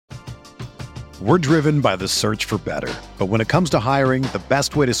We're driven by the search for better. But when it comes to hiring, the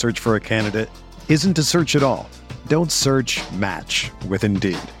best way to search for a candidate isn't to search at all. Don't search, match with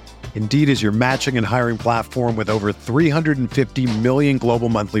Indeed. Indeed is your matching and hiring platform with over 350 million global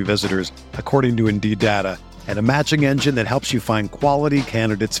monthly visitors, according to Indeed data, and a matching engine that helps you find quality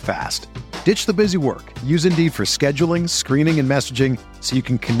candidates fast. Ditch the busy work. Use Indeed for scheduling, screening, and messaging so you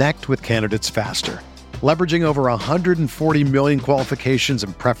can connect with candidates faster. Leveraging over 140 million qualifications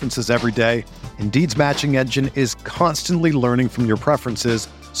and preferences every day, Indeed's matching engine is constantly learning from your preferences,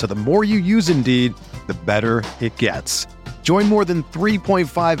 so the more you use Indeed, the better it gets. Join more than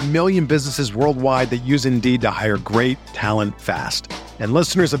 3.5 million businesses worldwide that use Indeed to hire great talent fast. And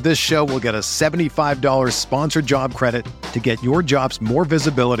listeners of this show will get a $75 sponsored job credit to get your jobs more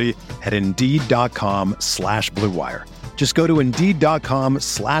visibility at Indeed.com/Blue Wire. Just go to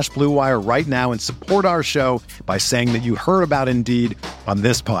Indeed.com/Blue Wire right now and support our show by saying that you heard about Indeed on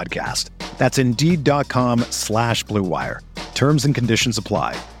this podcast. That's Indeed.com/Blue Wire. Terms and conditions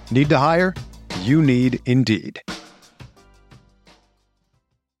apply. Need to hire? You need Indeed.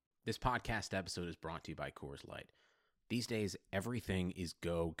 This podcast episode is brought to you by Coors Light. These days, everything is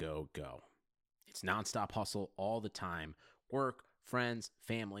go, go, go. It's nonstop hustle all the time. Work, friends,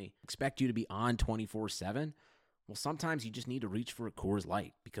 family, expect you to be on 24/7. Well, sometimes you just need to reach for a Coors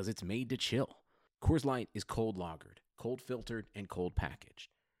Light because it's made to chill. Coors Light is cold lagered, cold filtered, and cold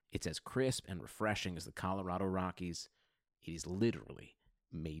packaged. It's as crisp and refreshing as the Colorado Rockies. It is literally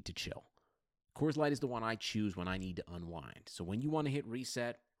made to chill. Coors Light is the one I choose when I need to unwind. So when you want to hit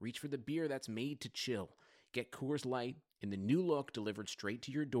reset, reach for the beer that's made to chill. Get Coors Light in the new look delivered straight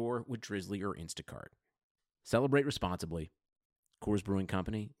to your door with Drizzly or Instacart. Celebrate responsibly. Coors Brewing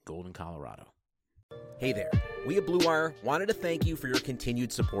Company, Golden, Colorado. Hey there. We at Blue Wire wanted to thank you for your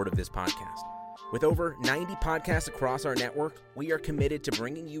continued support of this podcast. With over 90 podcasts across our network, we are committed to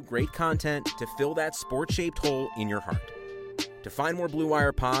bringing you great content to fill that sports-shaped hole in your heart. To find more Blue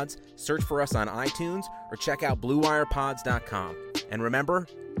Wire pods, search for us on iTunes or check out BlueWirePods.com. And remember,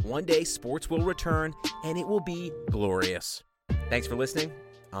 one day sports will return and it will be glorious. Thanks for listening.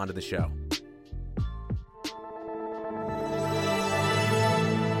 On to the show.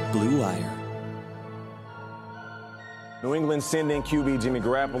 Blue Wire. New England sending QB Jimmy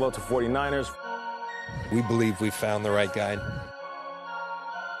Garoppolo to 49ers. We believe we found the right guy.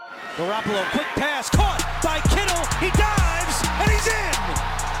 Garoppolo, quick pass, caught by Kittle. He dives, and he's in.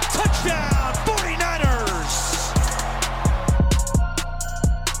 Touchdown, 49ers.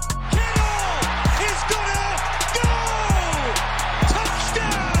 Kittle is gonna go.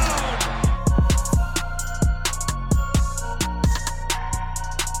 Touchdown.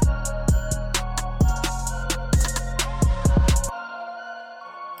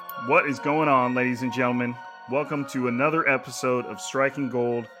 What is going on, ladies and gentlemen? Welcome to another episode of Striking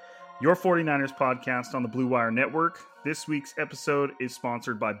Gold, your 49ers podcast on the Blue Wire Network. This week's episode is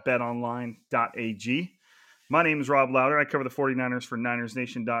sponsored by betonline.ag. My name is Rob Lauder. I cover the 49ers for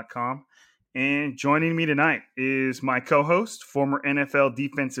NinersNation.com. And joining me tonight is my co-host, former NFL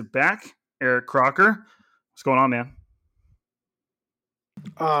defensive back, Eric Crocker. What's going on, man?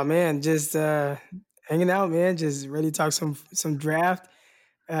 Oh, man, just hanging out, man. Just ready to talk some draft.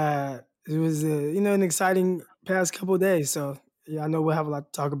 It was, an exciting past couple of days. So, yeah, I know we'll have a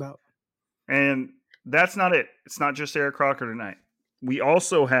lot to talk about. And that's not it. It's not just Eric Crocker tonight. We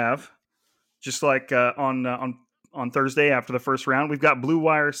also have, just like on Thursday after the first round, we've got Blue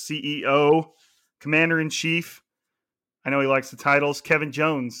Wire CEO, Commander-in-Chief. I know he likes the titles. Kevin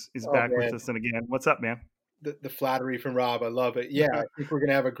Jones is back with us again. What's up, man? The flattery from Rob. I love it. Yeah, I think we're going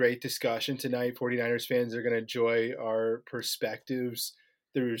to have a great discussion tonight. 49ers fans are going to enjoy our perspectives.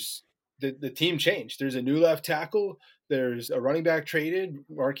 There's the team changed. There's a new left tackle. There's a running back traded.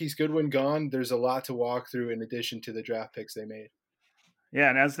 Marquise Goodwin gone. There's a lot to walk through in addition to the draft picks they made.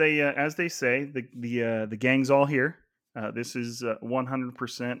 Yeah, and as they say, the gang's all here. This is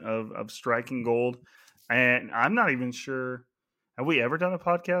 100% of Striking Gold, and I'm not even sure. Have we ever done a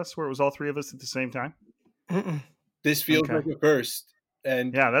podcast where it was all three of us at the same time? Mm-mm. This feels like a first,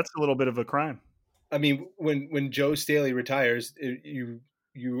 and yeah, that's a little bit of a crime. I mean, when Joe Staley retires,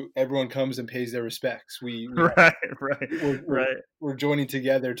 everyone comes and pays their respects. We're joining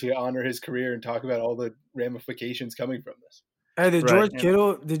together to honor his career and talk about all the ramifications coming from this. Hey, George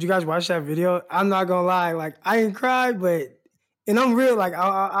Kittle, did you guys watch that video? I'm not gonna lie, like I didn't cry, and I'm real, like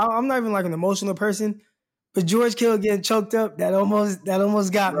I'm not even like an emotional person, but George Kittle getting choked up, that almost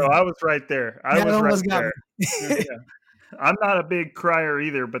got me. I was right there. I was right there. Yeah. I'm not a big crier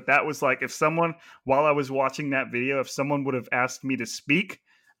either, but that was like while I was watching that video, if someone would have asked me to speak,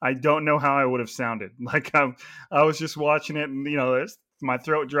 I don't know how I would have sounded. Like I was just watching it, and my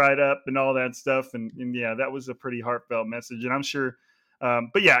throat dried up and all that stuff. And yeah, that was a pretty heartfelt message. And I'm sure,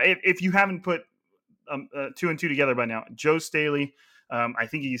 but yeah, if you haven't put 2 and 2 together by now, Joe Staley, I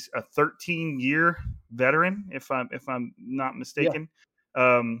think he's a 13-year veteran, if I'm not mistaken.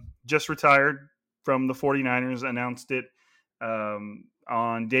 Yeah. Just retired from the 49ers, announced it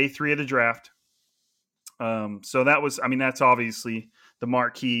on day 3 of the draft. So that's obviously the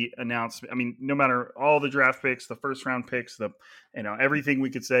marquee announcement. I mean, no matter all the draft picks, the first round picks, everything we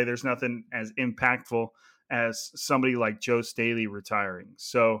could say, there's nothing as impactful as somebody like Joe Staley retiring.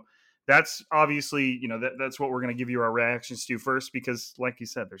 So that's obviously, that's what we're going to give you our reactions to first, because like you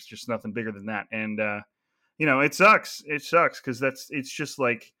said, there's just nothing bigger than that. And, it sucks. It sucks because it's just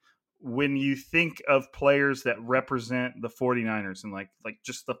like when you think of players that represent the 49ers and like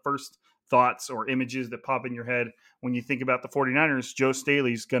just the first thoughts or images that pop in your head when you think about the 49ers, Joe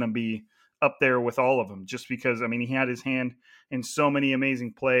Staley's going to be up there with all of them, just because, he had his hand in so many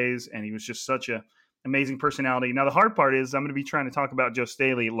amazing plays and he was just such a amazing personality. Now, the hard part is I'm going to be trying to talk about Joe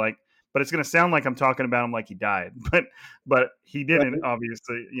Staley, but it's going to sound like I'm talking about him like he died, but he didn't,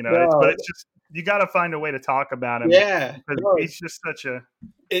 obviously, but it's just, you got to find a way to talk about him. Yeah. He's just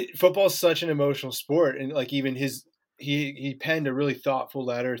football's such an emotional sport. And even he penned a really thoughtful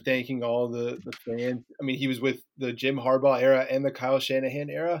letter thanking all the fans. He was with the Jim Harbaugh era and the Kyle Shanahan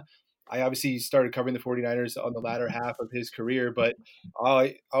era. I obviously started covering the 49ers on the latter half of his career, but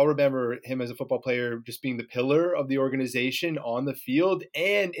I'll remember him as a football player just being the pillar of the organization on the field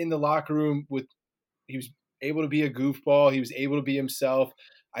and in the locker room. He was able to be a goofball. He was able to be himself.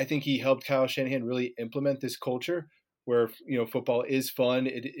 I think he helped Kyle Shanahan really implement this culture where, football is fun.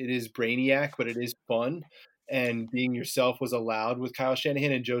 It is brainiac, but it is fun. And being yourself was allowed with Kyle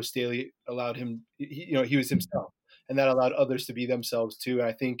Shanahan, and Joe Staley allowed him, he was himself, and that allowed others to be themselves too. And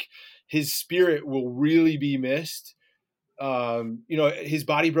I think his spirit will really be missed. His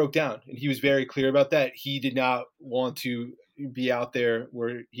body broke down and he was very clear about that. He did not want to be out there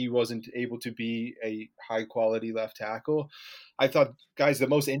where he wasn't able to be a high quality left tackle. I thought, guys, the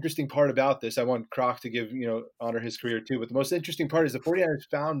most interesting part about this, I want Kroc to give, honor his career too, but the most interesting part is the 49ers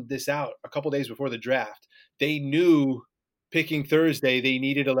found this out a couple days before the draft. They knew picking Thursday, they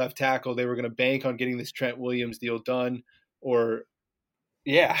needed a left tackle. They were going to bank on getting this Trent Williams deal done,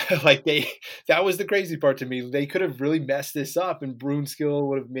 that was the crazy part to me. They could have really messed this up and Brunskill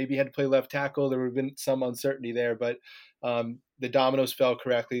would have maybe had to play left tackle. There would have been some uncertainty there, but the dominoes fell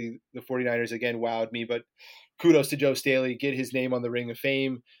correctly. The 49ers again wowed me, but kudos to Joe Staley, get his name on the Ring of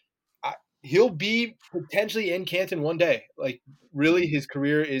Fame. He'll be potentially in Canton one day. Really, his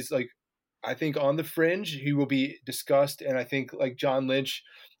career is I think on the fringe. He will be discussed, and I think like John Lynch,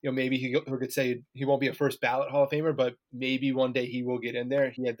 maybe he could say he won't be a first ballot Hall of Famer, but maybe one day he will get in there.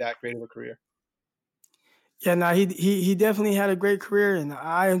 He had that great of a career. Yeah, no, he definitely had a great career, and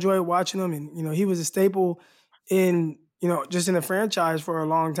I enjoyed watching him. And he was a staple in just in the franchise for a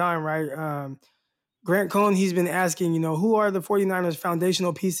long time, right? Grant Cohn, he's been asking, who are the 49ers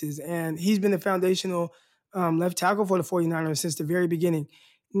foundational pieces? And he's been the foundational left tackle for the 49ers since the very beginning.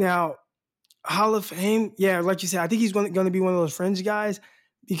 Now, Hall of Fame, yeah, like you said, I think he's going to be one of those fringe guys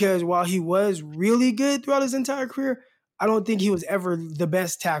because while he was really good throughout his entire career, I don't think he was ever the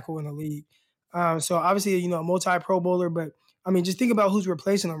best tackle in the league. So obviously, a multi-Pro Bowler, but just think about who's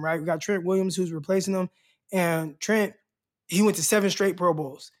replacing him, right? We got Trent Williams who's replacing him, and Trent, he went to 7 straight Pro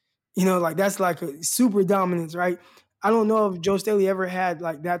Bowls. That's like a super dominance, right? I don't know if Joe Staley ever had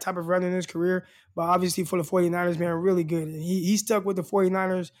that type of run in his career, but obviously for the 49ers, man, really good. And he stuck with the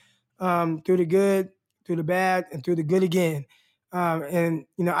 49ers through the good, through the bad, and through the good again.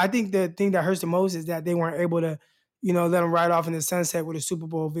 I think the thing that hurts the most is that they weren't able to, let him ride off in the sunset with a Super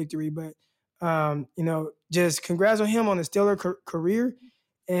Bowl victory. But, just congrats on him on a stellar career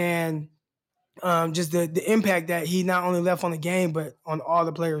and just the impact that he not only left on the game, but on all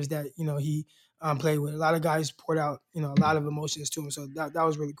the players that, he played with. A lot of guys poured out, a lot of emotions to him. So that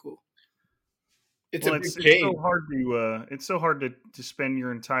was really cool. It's so hard to spend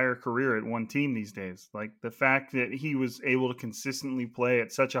your entire career at one team these days. Like the fact that he was able to consistently play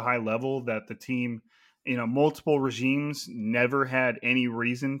at such a high level that the team, multiple regimes never had any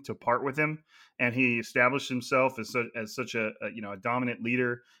reason to part with him. And he established himself as such a dominant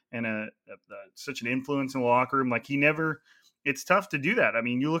leader and such an influence in the locker room. It's tough to do that.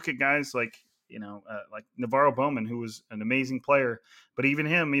 You look at guys like Navarro Bowman, who was an amazing player, but even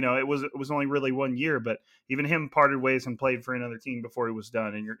him, it was only really 1 year, but even him parted ways and played for another team before he was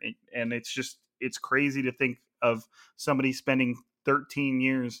done. And it's crazy to think of somebody spending 13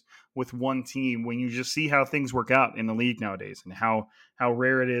 years with one team when you just see how things work out in the league nowadays and how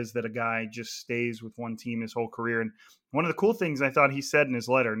rare it is that a guy just stays with one team his whole career. And one of the cool things I thought he said in his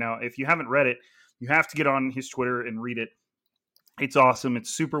letter, now, if you haven't read it, you have to get on his Twitter and read it. It's awesome. It's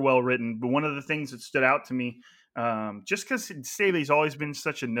super well written. But one of the things that stood out to me, just because Staley's always been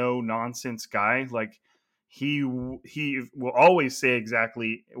such a no-nonsense guy, like he will always say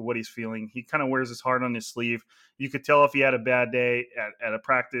exactly what he's feeling. He kind of wears his heart on his sleeve. You could tell if he had a bad day at a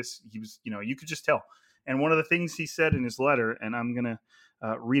practice. He was, you could just tell. And one of the things he said in his letter, and I'm going to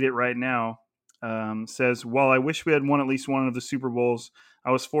read it right now, says, "While I wish we had won at least one of the Super Bowls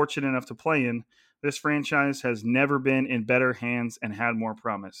I was fortunate enough to play in, this franchise has never been in better hands and had more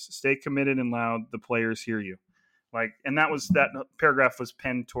promise. Stay committed and loud. The players hear you." And that paragraph was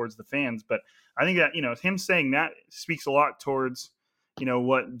penned towards the fans. But I think that, him saying that speaks a lot towards,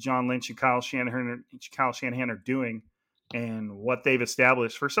 what John Lynch and Kyle Shanahan are doing and what they've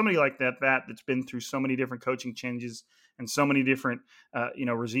established for somebody like that's been through so many different coaching changes and so many different,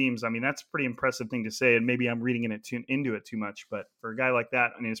 regimes. I mean, that's a pretty impressive thing to say. And maybe I'm reading into it too much, but for a guy like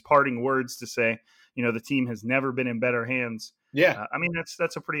that, and his parting words to say, the team has never been in better hands. Yeah.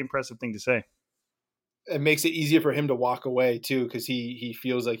 That's a pretty impressive thing to say. It makes it easier for him to walk away too, because he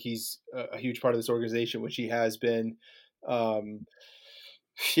feels like he's a huge part of this organization, which he has been. I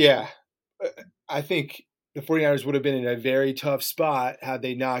think the 49ers would have been in a very tough spot had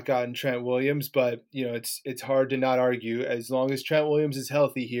they not gotten Trent Williams, but it's hard to not argue. As long as Trent Williams is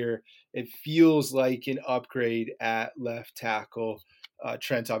healthy here, it feels like an upgrade at left tackle.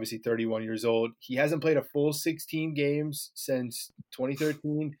 Trent's obviously 31 years old. He hasn't played a full 16 games since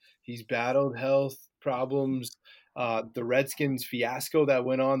 2013. He's battled health problems. The Redskins fiasco that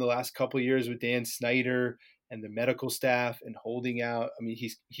went on the last couple of years with Dan Snyder and the medical staff and holding out. I mean,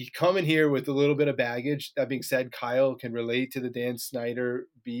 he's coming here with a little bit of baggage. That being said, Kyle can relate to the Dan Snyder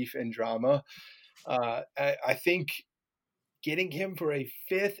beef and drama. I think getting him for a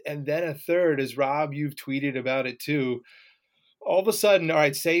fifth and then a third, as Rob, you've tweeted about it too, all of a sudden, all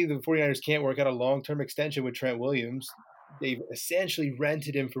right, say the 49ers can't work out a long-term extension with Trent Williams. They've essentially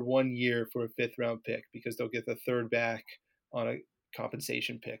rented him for 1 year for a fifth-round pick because they'll get the third back on a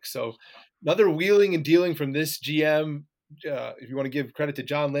compensation pick. So another wheeling and dealing from this GM. If you want to give credit to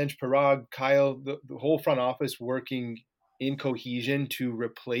John Lynch, Parag, Kyle, the whole front office working in cohesion to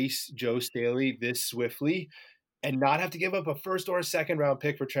replace Joe Staley this swiftly and not have to give up a first or a second-round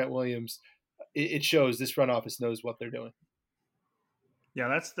pick for Trent Williams. It shows this front office knows what they're doing.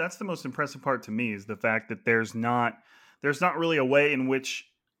 Yeah, that's the most impressive part to me is the fact that there's not really a way in which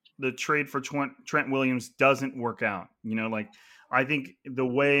the trade for Trent Williams doesn't work out. I think the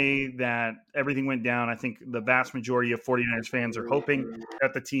way that everything went down, I think the vast majority of 49ers fans are hoping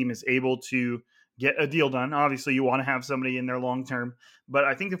that the team is able to get a deal done. Obviously, you want to have somebody in there long term, but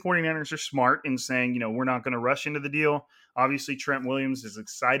I think the 49ers are smart in saying, we're not going to rush into the deal. Obviously, Trent Williams is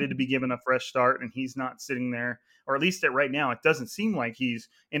excited to be given a fresh start, and he's not sitting there, or at least right now, it doesn't seem like he's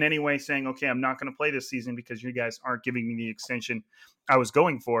in any way saying, okay, I'm not going to play this season because you guys aren't giving me the extension I was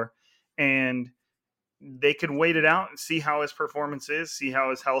going for. And they can wait it out and see how his performance is, see how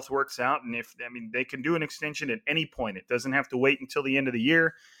his health works out. And they can do an extension at any point. It doesn't have to wait until the end of the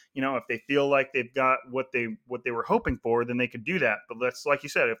year. If they feel like they've got what they were hoping for, then they could do that. But that's, like you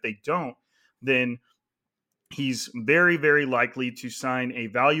said, if they don't, then he's very, very likely to sign a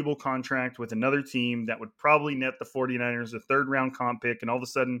valuable contract with another team that would probably net the 49ers a third-round comp pick, and all of a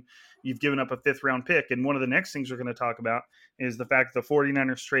sudden you've given up a fifth-round pick. And one of the next things we're going to talk about is the fact that the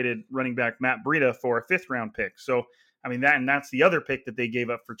 49ers traded running back Matt Breida for a fifth-round pick. So, that's the other pick that they gave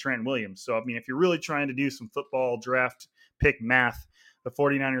up for Trent Williams. So, if you're really trying to do some football draft pick math, the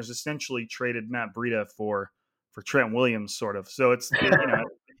 49ers essentially traded Matt Breida for Trent Williams, sort of. So it's,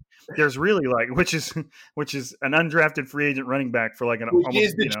 there's really which is an undrafted free agent running back for an almost,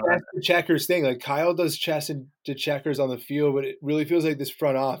 is the chess to checkers thing. Like Kyle does chess and to checkers on the field, but it really feels like this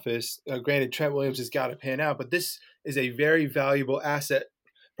front office. Granted, Trent Williams has got to pan out, but this is a very valuable asset.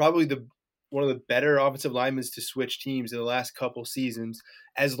 Probably one of the better offensive linemen to switch teams in the last couple seasons.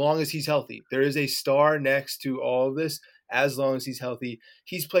 As long as he's healthy, there is a star next to all of this. As long as he's healthy,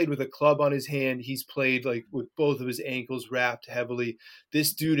 he's played with a club on his hand. He's played with both of his ankles wrapped heavily.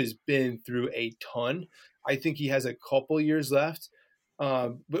 This dude has been through a ton. I think he has a couple years left.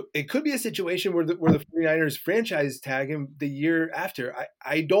 But it could be a situation where the 49ers franchise tag him the year after.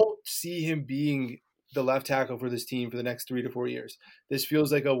 I don't see him being the left tackle for this team for the next 3 to 4 years. This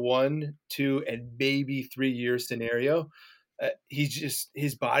feels like a 1, 2, and maybe 3 year scenario.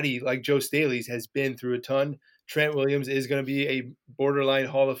 His body, like Joe Staley's, has been through a ton. Trent Williams is going to be a borderline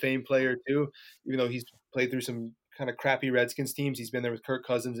Hall of Fame player too, even though he's played through some kind of crappy Redskins teams. He's been there with Kirk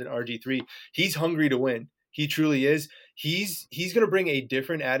Cousins and RG3. He's hungry to win. He truly is. He's going to bring a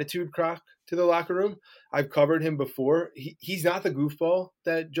different attitude, Croc, to the locker room. I've covered him before. He's not the goofball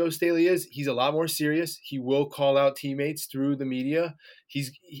that Joe Staley is. He's a lot more serious. He will call out teammates through the media.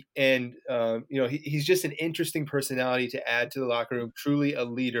 He's just an interesting personality to add to the locker room. Truly a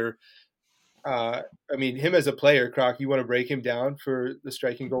leader. Him as a player, Croc, you want to break him down for the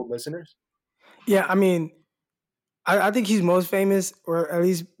Striking Gold listeners? Yeah, I mean, I think he's most famous, or at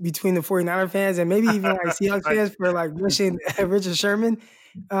least between the 49er fans and maybe even like Seahawks fans, for like wishing Richard Sherman.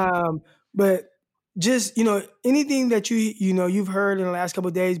 But just, anything that you've heard in the last couple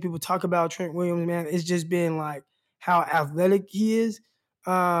of days, people talk about Trent Williams, man, it's just been like how athletic he is.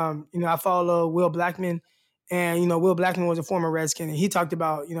 I follow Will Blackman, and, Will Blackman was a former Redskin, and he talked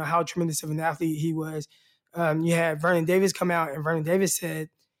about, how tremendous of an athlete he was. You had Vernon Davis come out, and Vernon Davis said,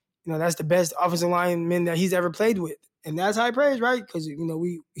 that's the best offensive lineman that he's ever played with. And that's high praise, right? Because,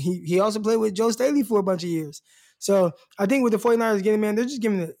 he also played with Joe Staley for a bunch of years. So I think with the 49ers getting, man, they're just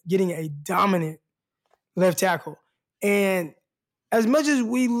getting a dominant left tackle. And as much as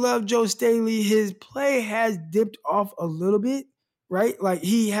we love Joe Staley, his play has dipped off a little bit, right? Like,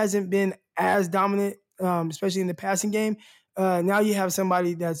 he hasn't been as dominant, especially in the passing game. Now you have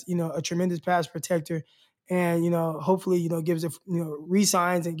somebody that's, a tremendous pass protector. And, hopefully, gives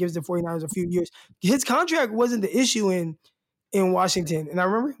re-signs and gives the 49ers a few years. His contract wasn't the issue in Washington. And I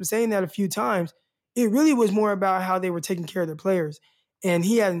remember him saying that a few times. It really was more about how they were taking care of their players. And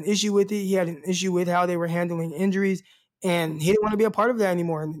he had an issue with it. He had an issue with how they were handling injuries. And he didn't want to be a part of that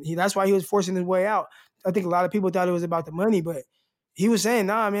anymore. And that's why he was forcing his way out. I think a lot of people thought it was about the money, but he was saying,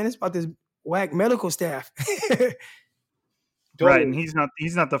 nah, man, it's about this whack medical staff. Right, and he's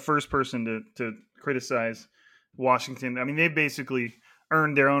not the first person to criticize Washington. I mean, they basically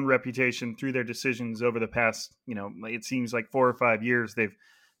earned their own reputation through their decisions over the past, it seems like 4 or 5 years. They've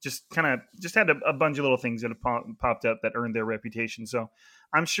just had a bunch of little things that have popped up that earned their reputation. So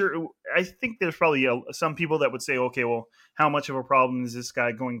I think there's probably some people that would say, okay, well, how much of a problem is this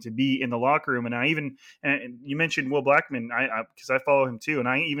guy going to be in the locker room? And you mentioned Will Blackman, because I follow him too. And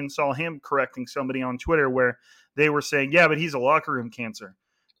I even saw him correcting somebody on Twitter where they were saying, yeah, but he's a locker room cancer.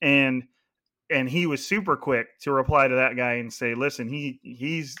 And he was super quick to reply to that guy and say, listen,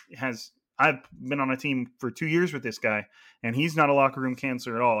 I've been on a team for 2 years with this guy, and he's not a locker room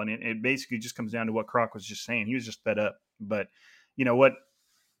cancer at all. And it basically just comes down to what Croc was just saying. He was just fed up. But you know what?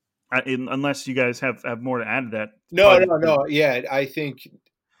 Unless you guys have more to add to that. No. Yeah, I think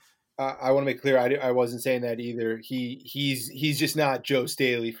I want to make clear I wasn't saying that either. He's just not Joe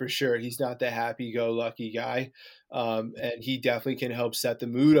Staley for sure. He's not the happy-go-lucky guy. And he definitely can help set the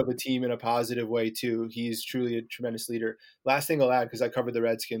mood of a team in a positive way too. He's truly a tremendous leader. Last thing I'll add, because I covered the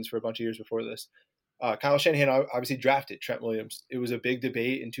Redskins for a bunch of years before this. Kyle Shanahan obviously drafted Trent Williams. It was a big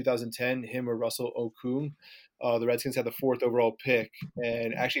debate in 2010, him or Russell Okung. The Redskins had the 4th overall pick,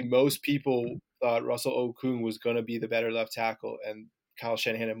 and actually most people thought Russell Okung was going to be the better left tackle, and Kyle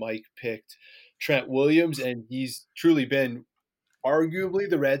Shanahan and Mike picked Trent Williams, and he's truly been arguably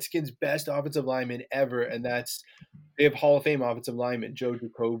the Redskins' best offensive lineman ever, and they have Hall of Fame offensive linemen, Joe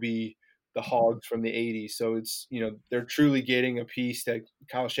Jacoby, the Hogs from the 80s. So it's, they're truly getting a piece that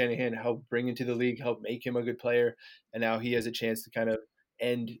Kyle Shanahan helped bring into the league, helped make him a good player, and now he has a chance to kind of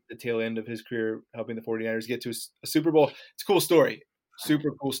end the tail end of his career helping the 49ers get to a Super Bowl. It's a cool story.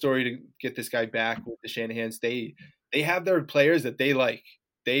 Super cool story to get this guy back with the Shanahans. They have their players that they like.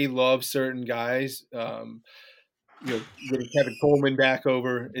 They love certain guys. Getting Kevin Coleman back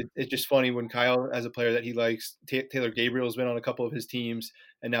over. It's just funny when Kyle has a player that he likes. Taylor Gabriel's been on a couple of his teams,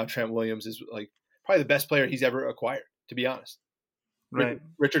 and now Trent Williams is like probably the best player he's ever acquired, to be honest. Right.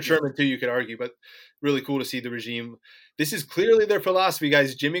 Richard Sherman too, you could argue, but really cool to see the regime. This is clearly their philosophy,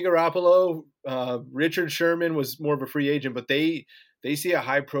 guys. Jimmy Garoppolo, Richard Sherman was more of a free agent, but they see a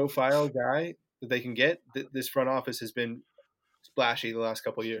high-profile guy that they can get. This front office has been splashy the last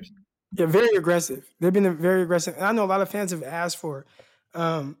couple of years. Yeah, very aggressive. They've been very aggressive. And I know a lot of fans have asked for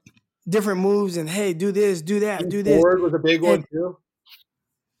different moves and, hey, do this, do that, do this. Ford was a big one too.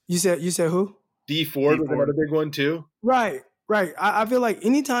 You said who? D Ford was another big one too. Right. I feel like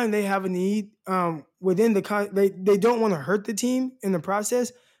anytime they have a need within they don't want to hurt the team in the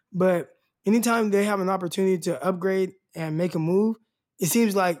process, but anytime they have an opportunity to upgrade and make a move, it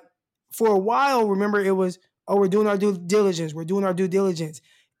seems like for a while, remember, it was, we're doing our due diligence.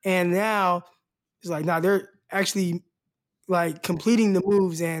 And now it's like, they're actually like completing the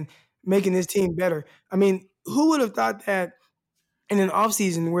moves and making this team better. I mean, who would have thought that in an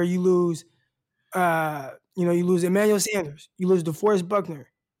offseason where you lose, you lose Emmanuel Sanders, you lose DeForest Buckner,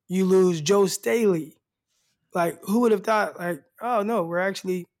 you lose Joe Staley, like who would have thought like, oh no, we're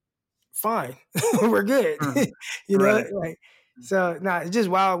actually fine. We're good. You know, Right. like so it's just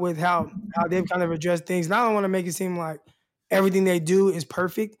wild with how they've kind of addressed things. And I don't want to make it seem like everything they do is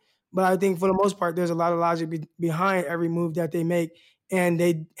perfect, but I think for the most part, there's a lot of logic behind every move that they make. And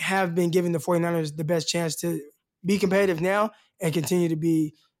they have been giving the 49ers the best chance to be competitive now and continue to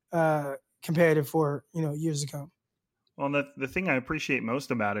be competitive for, years to come. Well, the thing I appreciate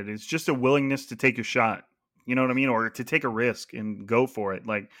most about it is just a willingness to take a shot. You know what I mean? Or to take a risk and go for it.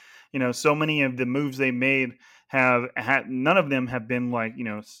 Like, so many of the moves they made have had, none of them have been like,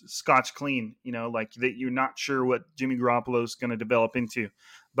 scotch clean, like that you're not sure what Jimmy Garoppolo is going to develop into,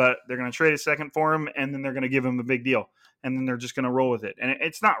 but they're going to trade a second for him and then they're going to give him a big deal. And then they're just going to roll with it. And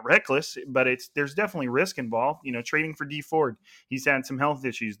it's not reckless, but there's definitely risk involved. Trading for Dee Ford, he's had some health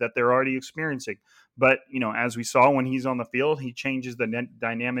issues that they're already experiencing. But, as we saw when he's on the field, he changes the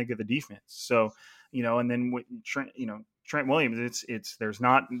dynamic of the defense. So, and then with Trent Williams, there's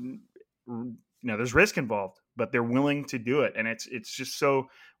not, there's risk involved, but they're willing to do it. And it's just so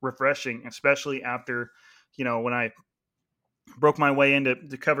refreshing, especially after, when I broke my way into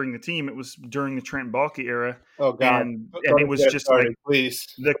covering the team, it was during the Trent Baalke era. Oh God! And it was just started, like please.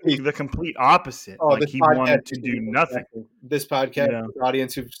 The complete opposite. Like he wanted to do nothing. This podcast, the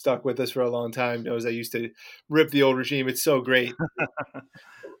audience who've stuck with us for a long time knows I used to rip the old regime. It's so great.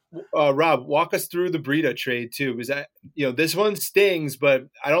 Rob, walk us through the Breida trade too. Was that this one stings, but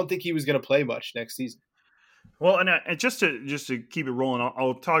I don't think he was going to play much next season. Well, and just to keep it rolling,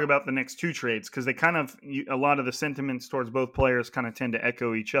 I'll talk about the next two trades because they kind of a lot of the sentiments towards both players kind of tend to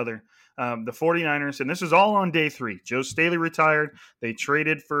echo each other. The 49ers, and this is all on day 3. Joe Staley retired. They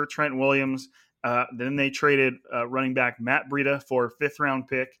traded for Trent Williams. Then they traded running back Matt Breida for a 5th-round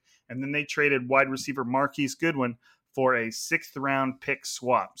pick, and then they traded wide receiver Marquise Goodwin for a 6th-round pick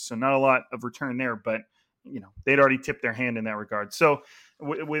swap. So not a lot of return there, but they'd already tipped their hand in that regard. So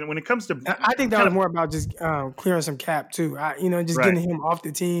when it comes to, I think that was more about just clearing some cap too. Getting him off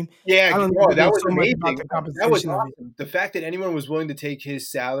the team. Yeah, that was amazing. That was awesome. The fact that anyone was willing to take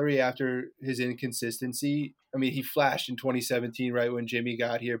his salary after his inconsistency. I mean, he flashed in 2017, right when Jimmy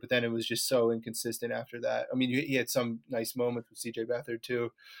got here, but then it was just so inconsistent after that. I mean, he had some nice moments with CJ Beathard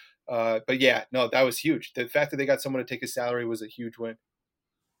too. But yeah, no, that was huge. The fact that they got someone to take his salary was a huge win.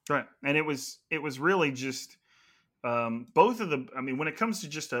 Right. And it was really just both of them. I mean, when it comes to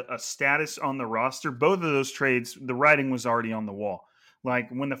just a status on the roster, both of those trades, the writing was already on the wall. Like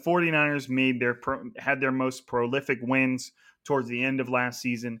when the 49ers had their most prolific wins towards the end of last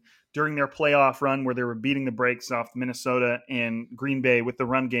season, during their playoff run where they were beating the brakes off Minnesota and Green Bay with the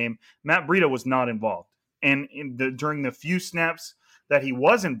run game, Matt Breida was not involved. And during the few snaps that he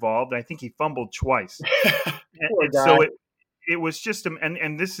was involved, I think he fumbled twice. and so it was just,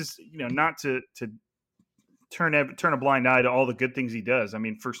 and this is, not to turn a blind eye to all the good things he does. I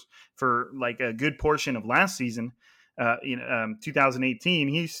mean, for like a good portion of last season, 2018,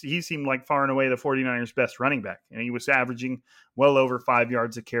 he seemed like far and away the 49ers' best running back. And he was averaging well over 5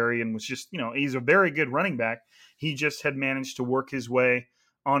 yards a carry and was just, he's a very good running back. He just had managed to work his way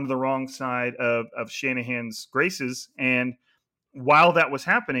onto the wrong side of Shanahan's graces. And while that was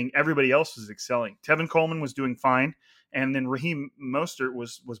happening, everybody else was excelling. Tevin Coleman was doing fine. And then Raheem Mostert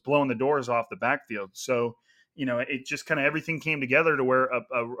was blowing the doors off the backfield. So, it just kind of everything came together to where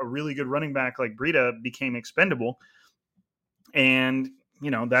a really good running back like Breida became expendable. And,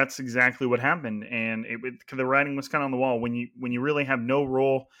 that's exactly what happened. And the writing was kind of on the wall. When you really have no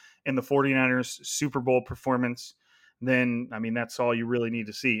role in the 49ers Super Bowl performance, then, I mean, that's all you really need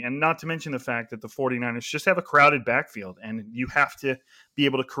to see. And not to mention the fact that the 49ers just have a crowded backfield, and you have to be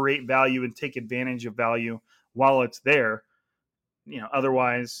able to create value and take advantage of value while it's there.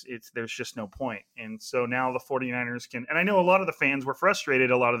 Otherwise there's just no point. And so now the 49ers can, and I know a lot of the fans were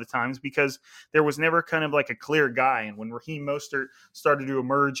frustrated a lot of the times because there was never kind of like a clear guy. And when Raheem Mostert started to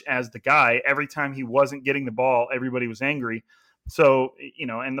emerge as the guy, every time he wasn't getting the ball, everybody was angry. So,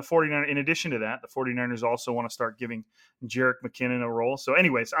 and the 49ers, in addition to that, the 49ers also want to start giving Jerick McKinnon a role. So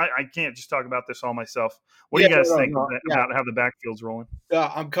anyways, I can't just talk about this all myself. What do you guys think about how the backfield's rolling?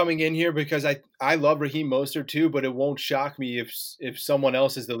 I'm coming in here because I love Raheem Mostert too, but it won't shock me if someone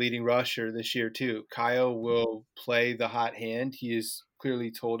else is the leading rusher this year too. Kyle will play the hot hand. He has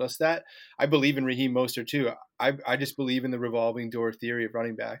clearly told us that. I believe in Raheem Mostert too. I just believe in the revolving door theory of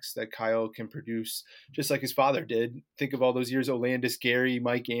running backs that Kyle can produce just like his father did. Think of all those years, Olandis Gary,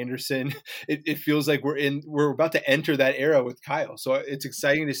 Mike Anderson. It feels like we're about to enter that era with Kyle. So it's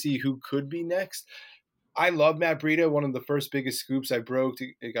exciting to see who could be next. I love Matt Breida. One of the first biggest scoops I broke,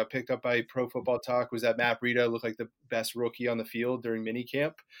 it got picked up by Pro Football Talk, was that Matt Breida looked like the best rookie on the field during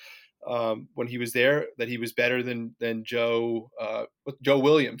minicamp. when he was there, that he was better than Joe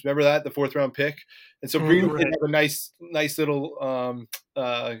Williams. Remember that, the 4th round pick? And so Green did have a nice little,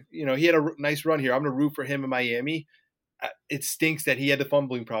 he had a nice run here. I'm going to root for him in Miami. It stinks that he had the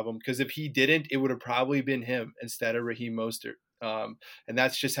fumbling problem, because if he didn't, it would have probably been him instead of Raheem Mostert. And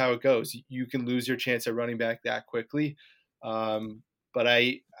that's just how it goes. You can lose your chance at running back that quickly. But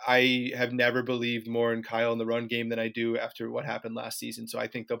I have never believed more in Kyle in the run game than I do after what happened last season. So I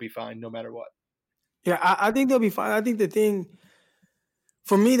think they'll be fine no matter what. Yeah, I think they'll be fine. I think the thing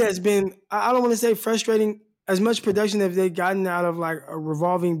for me that's been, I don't want to say frustrating, as much production as they've gotten out of like a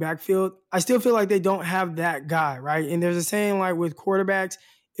revolving backfield, I still feel like they don't have that guy, right? And there's a saying like with quarterbacks,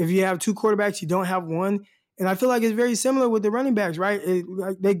 if you have 2 quarterbacks, you don't have one. And I feel like it's very similar with the running backs, right?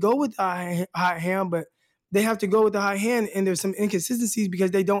 They go with the high hand, but they have to go with the high hand, and there's some inconsistencies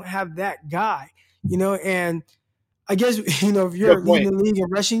because they don't have that guy, and I guess, if you're leading the league in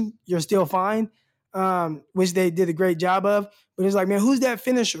rushing, you're still fine, which they did a great job of. But it's like, man, who's that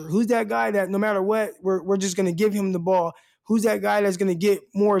finisher? Who's that guy that no matter what, we're just going to give him the ball? Who's that guy that's going to get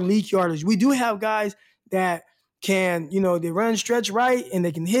more leak yardage? We do have guys that can, they run stretch right and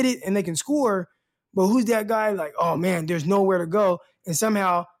they can hit it and they can score. But who's that guy like, oh, man, there's nowhere to go. And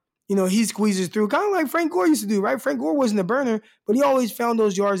somehow, he squeezes through, kind of like Frank Gore used to do, right? Frank Gore wasn't a burner, but he always found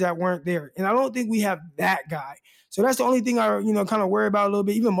those yards that weren't there. And I don't think we have that guy. So that's the only thing I, kind of worry about a little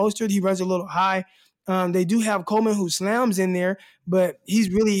bit. Even Mostert, he runs a little high. They do have Coleman who slams in there, but he's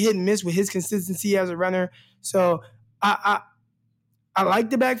really hit and miss with his consistency as a runner. So I like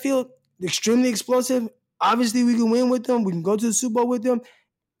the backfield, extremely explosive. Obviously, we can win with them. We can go to the Super Bowl with them.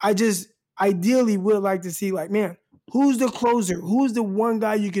 I just ideally would like to see, like, man, who's the closer? Who's the one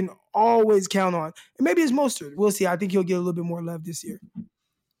guy you can always count on? And maybe it's Mostert. We'll see. I think he'll get a little bit more love this year.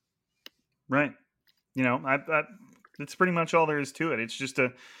 Right. That's pretty much all there is to it. It's just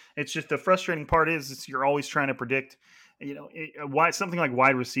the frustrating part is you're always trying to predict, why something like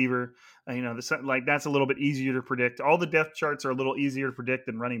wide receiver, that's a little bit easier to predict. All the depth charts are a little easier to predict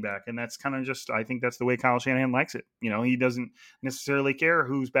than running back. And that's kind of just, I think that's the way Kyle Shanahan likes it. He doesn't necessarily care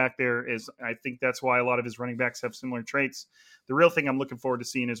who's back there. I think that's why a lot of his running backs have similar traits. The real thing I'm looking forward to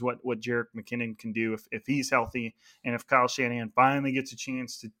seeing is what Jerick McKinnon can do if he's healthy, and if Kyle Shanahan finally gets a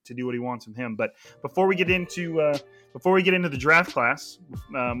chance to do what he wants with him. But before we get into the draft class,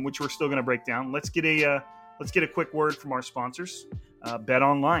 which we're still going to break down, let's get a quick word from our sponsors, Bet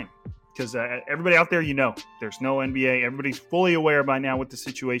Online, because everybody out there, there's no NBA. Everybody's fully aware by now what the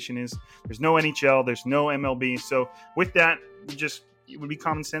situation is. There's no NHL. There's no MLB. So with that, it would be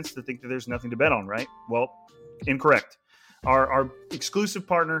common sense to think that there's nothing to bet on, right? Well, incorrect. Our exclusive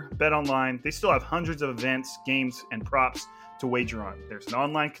partner, Bet Online, they still have hundreds of events, games, and props to wager on. There's an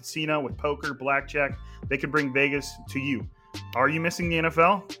online casino with poker, blackjack. They can bring Vegas to you. Are you missing the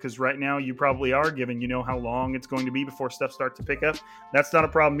NFL? Because right now you probably are, given how long it's going to be before stuff starts to pick up. That's not a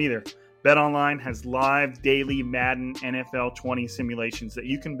problem either. Bet Online has live daily Madden NFL 20 simulations that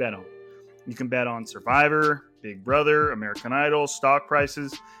you can bet on. You can bet on Survivor, Big Brother, American Idol, stock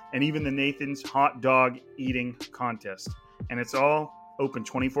prices, and even the Nathan's hot dog eating contest. And it's all open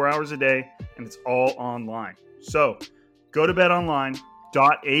 24 hours a day, and it's all online. So go to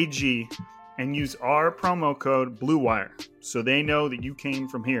betonline.ag and use our promo code BlueWire so they know that you came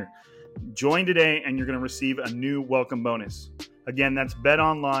from here. Join today, and you're going to receive a new welcome bonus. Again, that's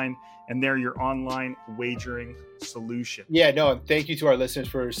BetOnline, and they're your online wagering solution. Yeah, no, and thank you to our listeners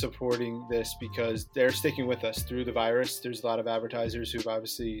for supporting this, because they're sticking with us through the virus. There's a lot of advertisers who've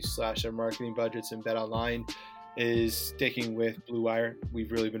obviously slashed their marketing budgets, and BetOnline is sticking with Blue Wire.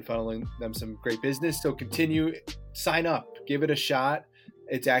 We've really been funneling them some great business. So continue, sign up, give it a shot.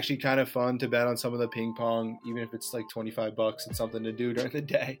 It's actually kind of fun to bet on some of the ping pong, even if it's like $25 and something to do during the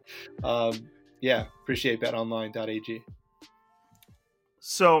day. Appreciate betonline.ag.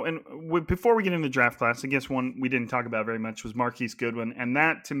 So, and before we get into the draft class, I guess one we didn't talk about very much was Marquise Goodwin. And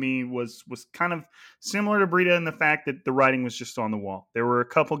that, to me, was kind of similar to Breida in the fact that the writing was just on the wall. There were a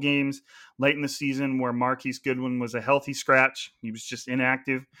couple games late in the season where Marquise Goodwin was a healthy scratch. He was just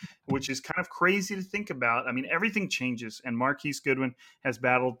inactive, which is kind of crazy to think about. I mean, everything changes, and Marquise Goodwin has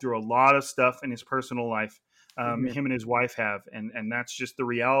battled through a lot of stuff in his personal life. Him and his wife have, and that's just the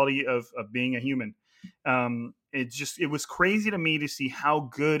reality of being a human. It was crazy to me to see how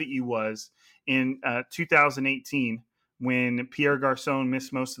good he was in 2018 when Pierre Garçon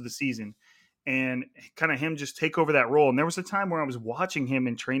missed most of the season, and kind of him just take over that role. And there was a time where I was watching him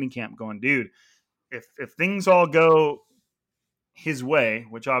in training camp going, dude, if things all go his way,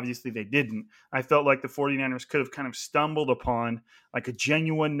 which obviously they didn't, I felt like the 49ers could have kind of stumbled upon like a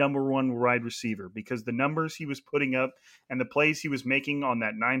genuine number one wide receiver, because the numbers he was putting up and the plays he was making on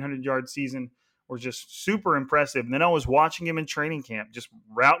that 900-yard season were just super impressive. And then I was watching him in training camp, just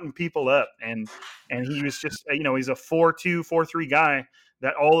routing people up. And he was just, he's a 4.2, 4.3 guy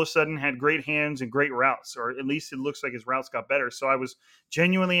that all of a sudden had great hands and great routes, or at least it looks like his routes got better. So I was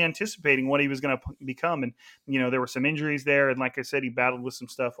genuinely anticipating what he was going to become. And, there were some injuries there. And like I said, he battled with some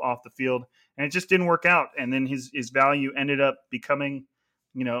stuff off the field and it just didn't work out. And then his value ended up becoming,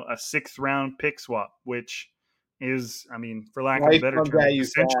 a 6th round pick swap, which is, for lack of a better term,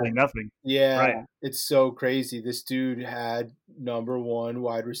 essentially nothing. Yeah, right. It's so crazy. This dude had number one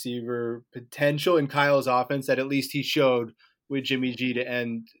wide receiver potential in Kyle's offense that at least he showed with Jimmy G to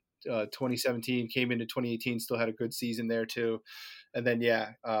end 2017, came into 2018, still had a good season there too. And then,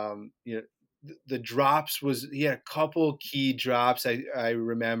 the drops he had a couple key drops I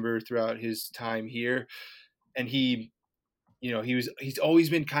remember throughout his time here. And he's always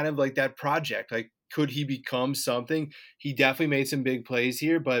been kind of like that project. Like, could he become something? He definitely made some big plays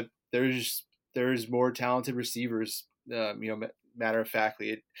here, but there's more talented receivers, matter of factly.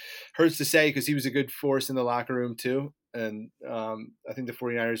 It hurts to say because he was a good force in the locker room too. And I think the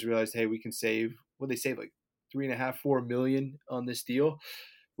 49ers realized, hey, we can save, like $3.5-4 million on this deal,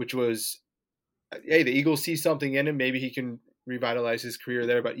 which was, hey, the Eagles see something in him. Maybe he can revitalize his career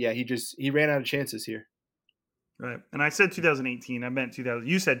there. But yeah, he ran out of chances here. Right. And I said 2018. I meant 2000.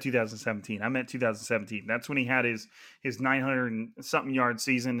 You said 2017. I meant 2017. That's when he had his 900 and something yard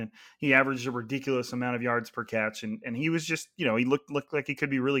season, and he averaged a ridiculous amount of yards per catch. And he was just, he looked like he could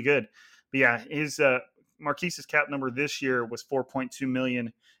be really good. But yeah, his Marquise's cap number this year was $4.2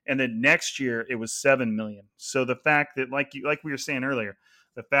 million, and then next year it was $7 million. So the fact that, like we were saying earlier,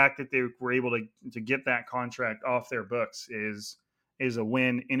 the fact that they were able to get that contract off their books is a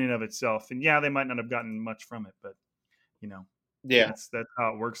win in and of itself. And yeah, they might not have gotten much from it, but that's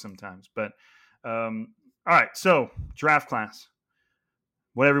how it works sometimes. But all right, so draft class,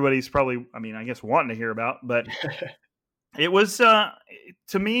 what everybody's probably, I guess, wanting to hear about, but it was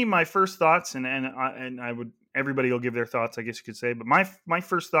to me, my first thoughts, and I would, everybody will give their thoughts, I guess you could say, but my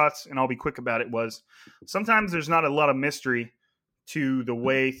first thoughts, and I'll be quick about it, was sometimes there's not a lot of mystery to the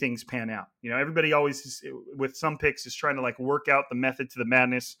way things pan out. Everybody always with some picks is trying to like work out the method to the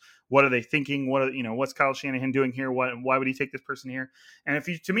madness. What are they thinking? What's Kyle Shanahan doing here? Why would he take this person here? And if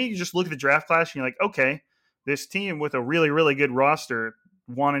you just look at the draft class and you're like, okay, this team with a really, really good roster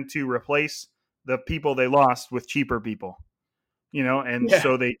wanted to replace the people they lost with cheaper people,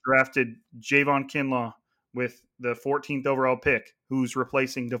 so they drafted Javon Kinlaw with the 14th overall pick, who's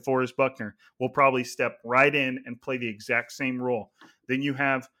replacing DeForest Buckner, will probably step right in and play the exact same role. Then you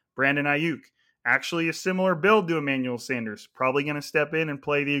have Brandon Ayuk, actually a similar build to Emmanuel Sanders, probably going to step in and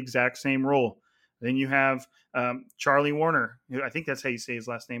play the exact same role. Then you have Charlie Warner. I think that's how you say his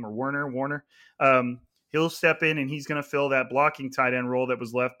last name, or Warner. He'll step in and he's going to fill that blocking tight end role that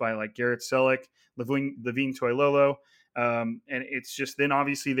was left by like Garrett Selleck, Levine Toilolo. And it's just, then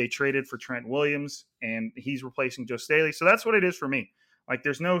obviously they traded for Trent Williams and he's replacing Joe Staley. So that's what it is for me. Like,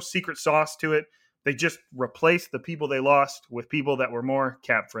 there's no secret sauce to it. They just replaced the people they lost with people that were more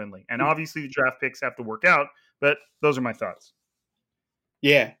cap friendly. And obviously the draft picks have to work out, but those are my thoughts.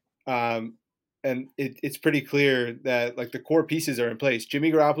 Yeah. And it's pretty clear that like the core pieces are in place.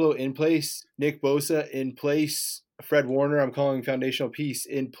 Jimmy Garoppolo in place, Nick Bosa in place, Fred Warner, I'm calling foundational piece,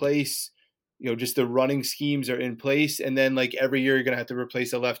 in place. Just the running schemes are in place. And then like every year you're going to have to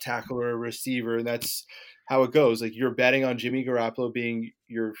replace a left tackle or a receiver. And that's how it goes. Like, you're betting on Jimmy Garoppolo being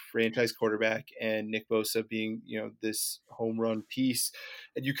your franchise quarterback and Nick Bosa being, this home run piece.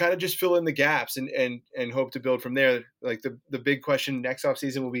 And you kind of just fill in the gaps and hope to build from there. Like the big question next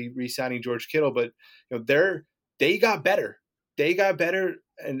offseason will be re-signing George Kittle, but they got better. They got better.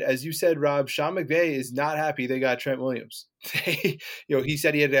 And as you said, Rob, Sean McVay is not happy they got Trent Williams. He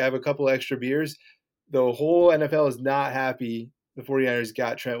said he had to have a couple extra beers. The whole NFL is not happy the 49ers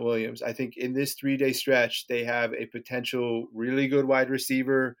got Trent Williams. I think in this 3-day stretch, they have a potential really good wide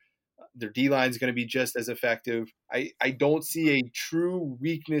receiver. Their D-line is going to be just as effective. I don't see a true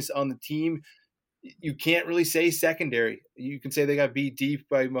weakness on the team. You can't really say secondary. You can say they got beat deep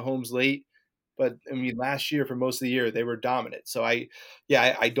by Mahomes late. But last year, for most of the year, they were dominant. So I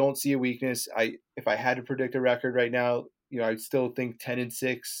don't see a weakness. If I had to predict a record right now, I still think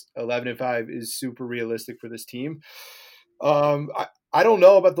 10-6, 11-5 is super realistic for this team. I don't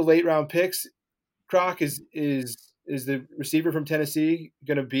know about the late round picks. Croc, is the receiver from Tennessee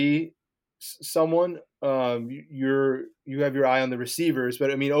going to be someone. You have your eye on the receivers,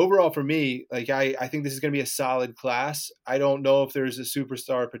 but I mean, overall for me, like I think this is going to be a solid class. I don't know if there's a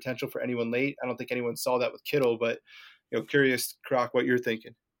superstar potential for anyone late. I don't think anyone saw that with Kittle, but curious, Croc, what you're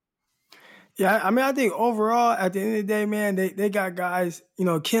thinking. Yeah, I mean, I think overall, at the end of the day, man, they got guys,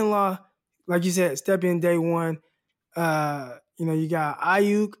 Kinlaw, like you said, step in day one. You got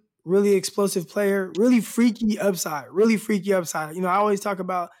Ayuk, really explosive player, really freaky upside. I always talk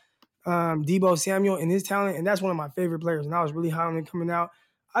about Deebo Samuel and his talent, and that's one of my favorite players, and I was really high on him coming out.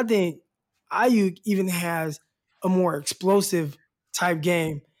 I think Ayuk even has a more explosive type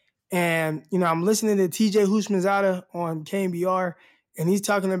game. And, I'm listening to TJ Houshmandzadeh on KNBR, and he's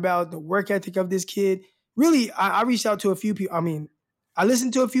talking about the work ethic of this kid. Really, I reached out to a few people. I mean, I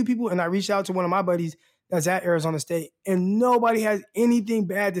listened to a few people, and I reached out to one of my buddies that's at Arizona State, and nobody has anything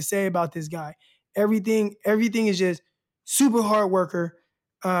bad to say about this guy. Everything is just super hard worker,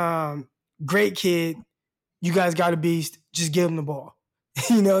 great kid. You guys got a beast. Just give him the ball.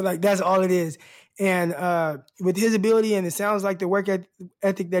 That's all it is. And with his ability, and it sounds like the work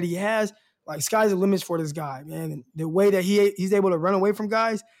ethic that he has, like sky's the limits for this guy, man. And the way that he's able to run away from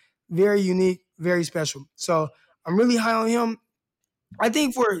guys, very unique, very special. So I'm really high on him. I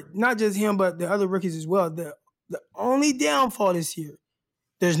think for not just him, but the other rookies as well, the only downfall this year,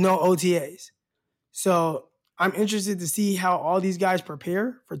 there's no OTAs. So I'm interested to see how all these guys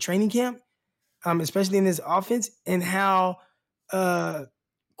prepare for training camp, especially in this offense, and how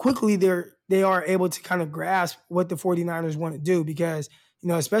quickly they are able to kind of grasp what the 49ers want to do, because,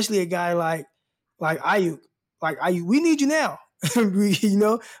 especially a guy like Ayuk, we need you now.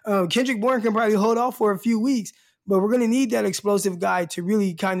 Kendrick Bourne can probably hold off for a few weeks, but we're going to need that explosive guy to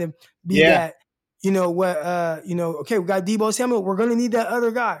really kind of be that, okay, we got Deebo Samuel. We're going to need that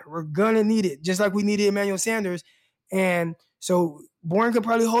other guy. We're going to need it, just like we needed Emmanuel Sanders. And so Bourne could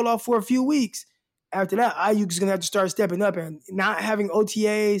probably hold off for a few weeks. After that, Ayuk is going to have to start stepping up, and not having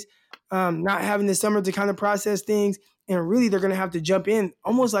OTAs, not having the summer to kind of process things. And really, they're going to have to jump in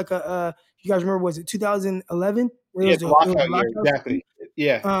almost like you guys remember, was it 2011? Exactly.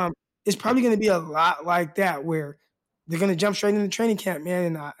 Yeah. It's probably going to be a lot like that, where they're going to jump straight into training camp,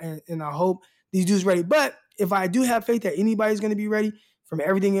 man. And I hope these dudes ready. But if I do have faith that anybody's going to be ready, from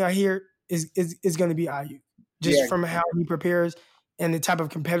everything I hear, is going to be Ayuk, just from how he prepares and the type of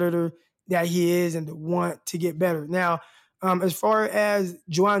competitor that he is, and the want to get better. Now, as far as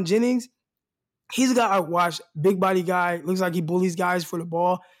Jauan Jennings, he's a guy I watched, big body guy, looks like he bullies guys for the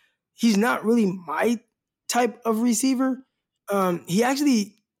ball. He's not really my type of receiver. He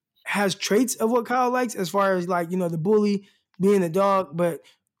actually has traits of what Kyle likes, as far as the bully, being the dog, but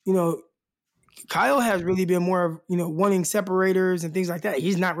Kyle has really been more of, wanting separators and things like that.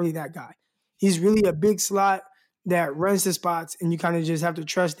 He's not really that guy. He's really a big slot that runs the spots, and you kind of just have to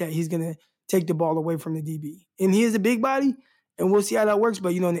trust that he's going to take the ball away from the DB. And he is a big body, and we'll see how that works.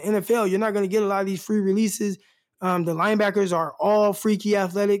 But, in the NFL, you're not going to get a lot of these free releases. The linebackers are all freaky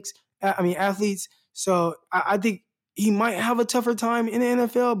athletes. So I think he might have a tougher time in the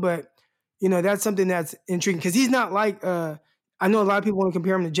NFL, but, that's something that's intriguing, because he's not like I know a lot of people want to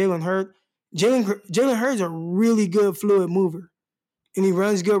compare him to Jalen Hurts. Jalen Hurts is a really good fluid mover, and he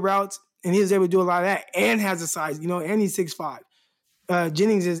runs good routes, and he was able to do a lot of that, and has a size, and he's 6'5".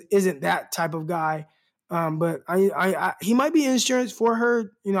 Jennings isn't that type of guy, but he might be insurance for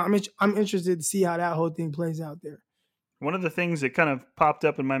her. I'm interested to see how that whole thing plays out there. One of the things that kind of popped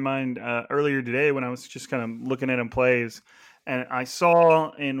up in my mind earlier today when I was just kind of looking at him plays, and I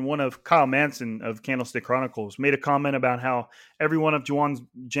saw in one of Kyle Manson of Candlestick Chronicles made a comment about how every one of Jauan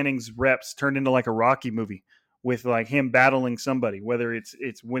Jennings' reps turned into like a Rocky movie, with like him battling somebody, whether it's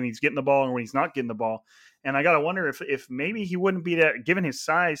when he's getting the ball or when he's not getting the ball. And I got to wonder if maybe he wouldn't be that, given his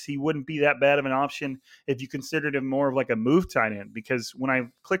size, he wouldn't be that bad of an option if you considered him more of like a move tight end. Because when I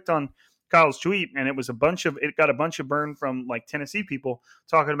clicked on Kyle's tweet, and it got a bunch of burn from like Tennessee people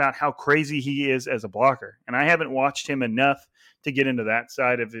talking about how crazy he is as a blocker. And I haven't watched him enough to get into that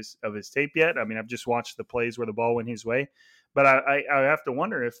side of his tape yet. I mean, I've just watched the plays where the ball went his way, but I have to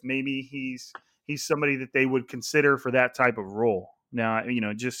wonder if maybe he's somebody that they would consider for that type of role. Now,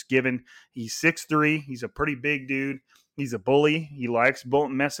 just given he's 6'3", he's a pretty big dude. He's a bully. He likes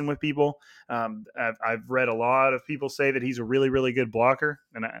messing with people. I've read a lot of people say that he's a really, really good blocker.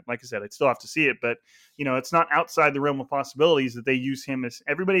 And like I said, I'd still have to see it. But, it's not outside the realm of possibilities that they use him as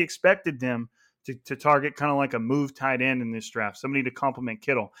everybody expected them to target kind of like a move tight end in this draft, somebody to complement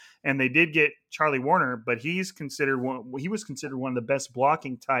Kittle. And they did get Charlie Warner, but he was considered one of the best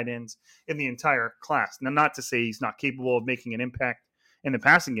blocking tight ends in the entire class. Now, not to say he's not capable of making an impact in the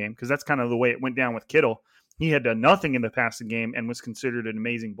passing game, because that's kind of the way it went down with Kittle. He had done nothing in the passing game and was considered an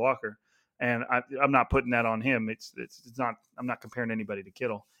amazing blocker. And I'm not putting that on him. It's not. I'm not comparing anybody to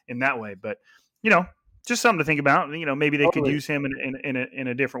Kittle in that way. But just something to think about. Maybe they could use him in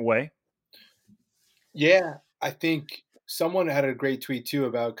a different way. Yeah, I think someone had a great tweet too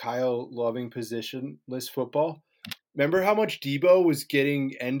about Kyle loving positionless football. Remember how much Debo was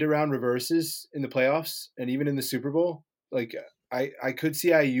getting end around reverses in the playoffs and even in the Super Bowl? Like I could see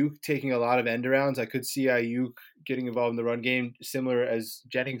Ayuk taking a lot of end arounds. I could see Ayuk getting involved in the run game, similar as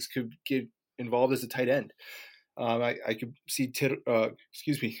Jennings could get involved as a tight end. I could see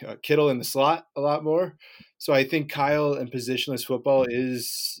Kittle in the slot a lot more. So I think Kyle and positionless football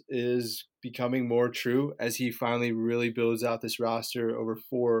is becoming more true as he finally really builds out this roster over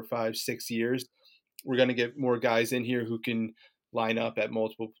 4, 5, 6 years. We're going to get more guys in here who can line up at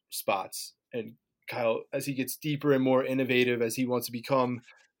multiple spots. And Kyle, as he gets deeper and more innovative, as he wants to become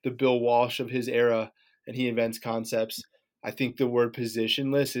the Bill Walsh of his era and he invents concepts, I think the word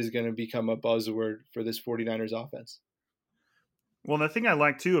positionless is going to become a buzzword for this 49ers offense. Well, the thing I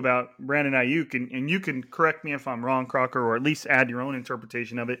like, too, about Brandon Ayuk, and you can correct me if I'm wrong, Crocker, or at least add your own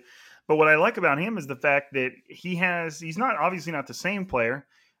interpretation of it, but what I like about him is the fact that he's not obviously not the same player,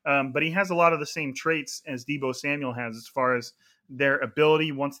 but he has a lot of the same traits as Deebo Samuel has as far as their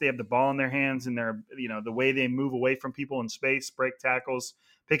ability once they have the ball in their hands and their the way they move away from people in space, break tackles,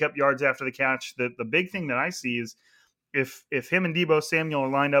 pick up yards after the catch. The big thing that I see is if him and Deebo Samuel are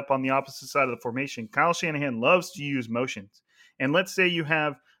lined up on the opposite side of the formation, Kyle Shanahan loves to use motions. And let's say you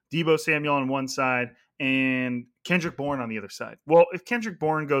have Deebo Samuel on one side and Kendrick Bourne on the other side. Well, if Kendrick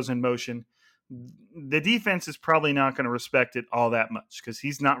Bourne goes in motion, the defense is probably not going to respect it all that much because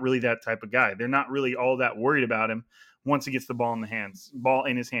he's not really that type of guy. They're not really all that worried about him once he gets the ball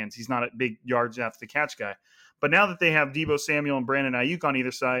in his hands. He's not a big yards after the catch guy. But now that they have Deebo Samuel and Brandon Ayuk on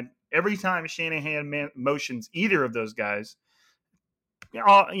either side, every time Shanahan motions either of those guys,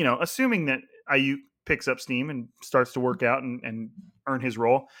 assuming that Ayuk picks up steam and starts to work out and earn his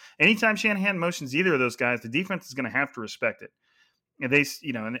role, anytime Shanahan motions either of those guys, the defense is going to have to respect it. And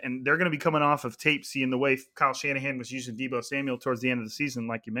and they're going to be coming off of tape, seeing the way Kyle Shanahan was using Deebo Samuel towards the end of the season,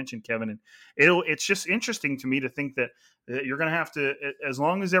 like you mentioned, Kevin. And it's just interesting to me to think that you're going to have to, as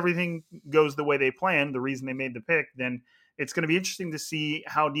long as everything goes the way they planned, the reason they made the pick, then it's going to be interesting to see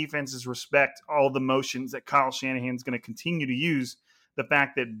how defenses respect all the motions that Kyle Shanahan's going to continue to use. The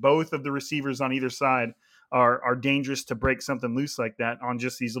fact that both of the receivers on either side are dangerous to break something loose like that on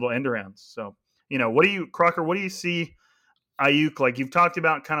just these little end arounds. So, Crocker, what do you see Ayuk, like you've talked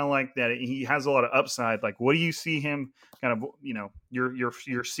about, kind of like that he has a lot of upside. Like, what do you see him kind of,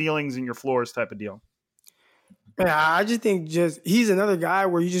 your ceilings and your floors type of deal? Yeah, I just think he's another guy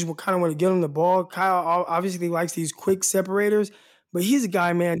where you just kind of want to get him the ball. Kyle obviously likes these quick separators, but he's a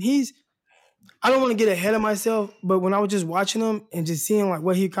guy, man. I don't want to get ahead of myself, but when I was just watching him and just seeing like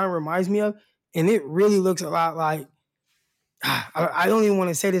what he kind of reminds me of, and it really looks a lot like, I don't even want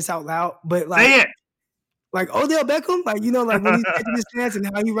to say this out loud, but like, say it. Like Odell Beckham, like, like when he's taking his stance and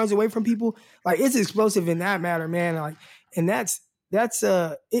how he runs away from people, like it's explosive in that matter, man. Like, and it's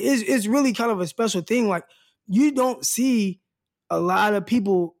really kind of a special thing. Like, you don't see a lot of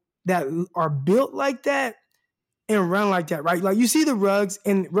people that are built like that and run like that, right? Like, you see the Ruggs,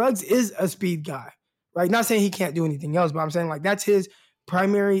 and Ruggs is a speed guy, right? Not saying he can't do anything else, but I'm saying like that's the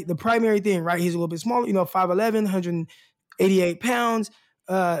primary thing, right? He's a little bit smaller, 5'11", 188 pounds.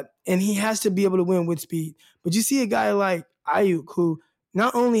 And he has to be able to win with speed. But you see a guy like Ayuk who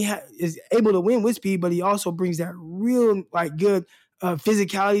not only is able to win with speed, but he also brings that real like good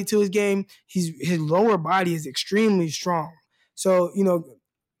physicality to his game. His lower body is extremely strong. So,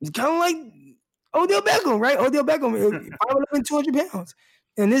 kind of like Odell Beckham, right? Odell Beckham is 5'11", 200 pounds.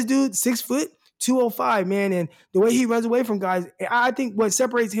 And this dude, 6 foot, 205, man. And the way he runs away from guys, I think what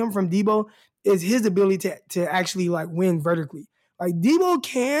separates him from Deebo is his ability to actually like win vertically. Like, Deebo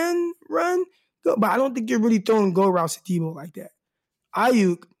can run, but I don't think you're really throwing go routes to Deebo like that.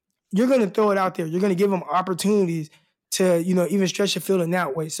 Ayuk, you're going to throw it out there. You're going to give him opportunities to, even stretch the field in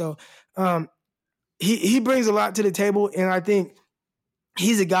that way. So he brings a lot to the table, and I think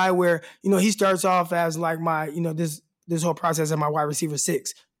he's a guy where, he starts off as like my, this whole process as my wide receiver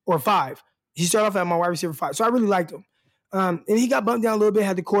 6 or 5. He started off at my wide receiver 5. So I really liked him. And he got bumped down a little bit,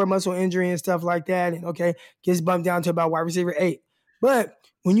 had the core muscle injury and stuff like that. And gets bumped down to about wide receiver 8. But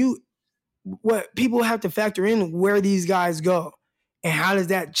what people have to factor in where these guys go and how does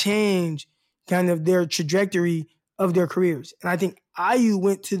that change kind of their trajectory of their careers. And I think Ayuk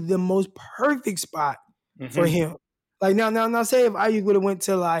went to the most perfect spot for him. Like now say if Ayuk would have went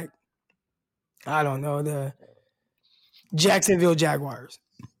to like, I don't know, the Jacksonville Jaguars.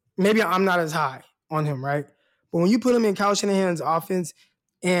 Maybe I'm not as high on him, right? But when you put him in Kyle Shanahan's offense,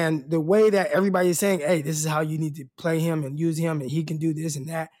 And the way that everybody is saying, hey, this is how you need to play him and use him, and he can do this and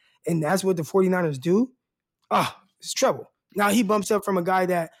that, and that's what the 49ers do, it's trouble. Now he bumps up from a guy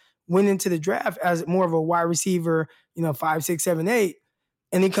that went into the draft as more of a wide receiver, 5, 6, 7, 8,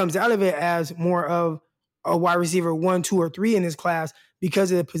 and he comes out of it as more of a wide receiver 1, 2, or 3 in his class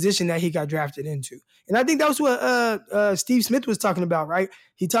because of the position that he got drafted into. And I think that was what Steve Smith was talking about, right?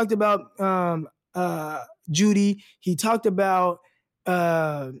 He talked about Judy. He talked about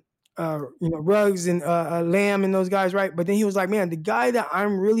Ruggs and Lamb and those guys, right? But then he was like, man, the guy that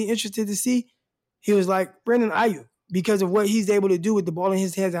I'm really interested to see, he was like Brandon Ayuk, because of what he's able to do with the ball in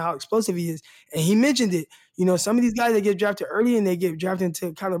his hands and how explosive he is. And he mentioned it. Some of these guys that get drafted early and they get drafted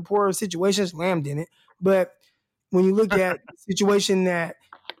into kind of poor situations. Lamb didn't. But when you look at the situation that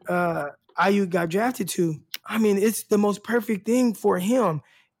Ayuk got drafted to, I mean, it's the most perfect thing for him.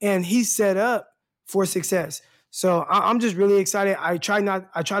 And he's set up for success. So I'm just really excited. I try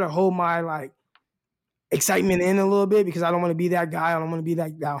to hold my excitement in a little bit because I don't want to be that guy. I don't want to be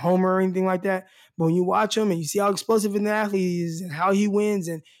that homer or anything like that. But when you watch him and you see how explosive an athlete he is and how he wins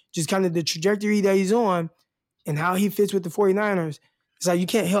and just kind of the trajectory that he's on and how he fits with the 49ers, it's like you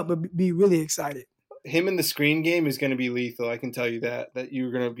can't help but be really excited. Him in the screen game is going to be lethal. I can tell you that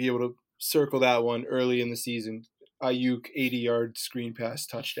you're going to be able to circle that one early in the season. Ayuk 80-yard screen pass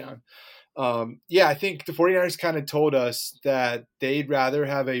touchdown. I think the 49ers kind of told us that they'd rather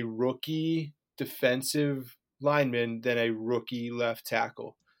have a rookie defensive lineman than a rookie left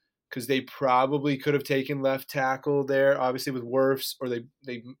tackle, because they probably could have taken left tackle there, obviously with Wirfs, or they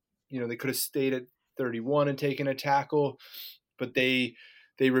could have stayed at 31 and taken a tackle, but they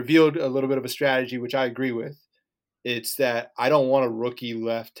revealed a little bit of a strategy, which I agree with. It's that I don't want a rookie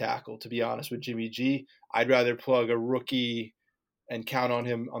left tackle, to be honest with Jimmy G. I'd rather plug a rookie and count on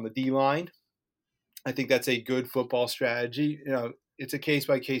him on the D-line. I think that's a good football strategy. It's a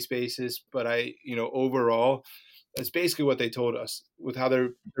case-by-case basis, but overall, that's basically what they told us with how their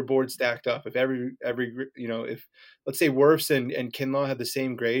board stacked up. If if let's say Wirfs and Kinlaw had the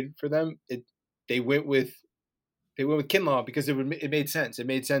same grade for them, they went with Kinlaw because it made sense. It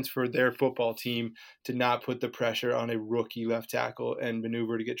made sense for their football team to not put the pressure on a rookie left tackle and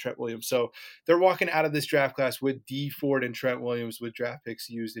maneuver to get Trent Williams. So they're walking out of this draft class with Dee Ford and Trent Williams with draft picks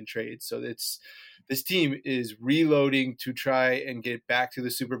used in trades. So this team is reloading to try and get back to the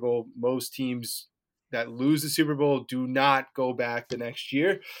Super Bowl. Most teams that lose the Super Bowl do not go back the next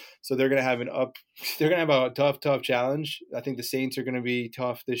year. So they're going to have a tough challenge. I think the Saints are going to be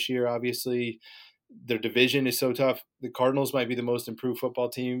tough this year, obviously. Their division is so tough. The Cardinals might be the most improved football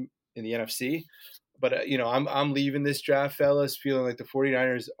team in the NFC. But, I'm leaving this draft, fellas, feeling like the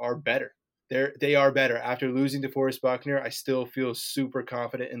 49ers are better. They are better. After losing DeForest Buckner, I still feel super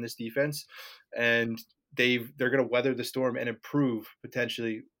confident in this defense. And they're going to weather the storm and improve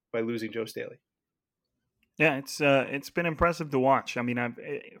potentially by losing Joe Staley. Yeah, it's been impressive to watch. I mean,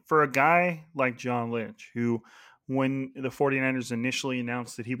 for a guy like John Lynch, who when the 49ers initially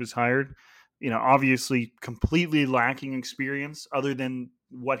announced that he was hired, obviously completely lacking experience other than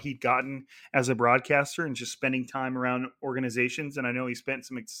what he'd gotten as a broadcaster and just spending time around organizations. And I know he spent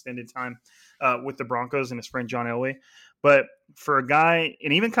some extended time with the Broncos and his friend John Elway. But for a guy,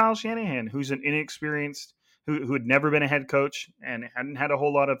 and even Kyle Shanahan, who's an inexperienced, who had never been a head coach and hadn't had a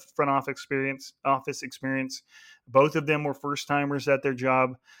whole lot of front office experience, both of them were first timers at their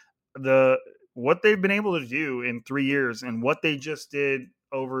job. What they've been able to do in 3 years and what they just did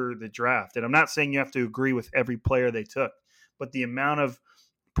over the draft. And I'm not saying you have to agree with every player they took, but the amount of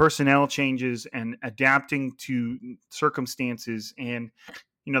personnel changes and adapting to circumstances and,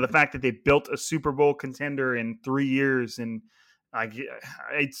 the fact that they built a Super Bowl contender in 3 years. And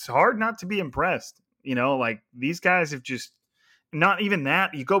it's hard not to be impressed. These guys have just not even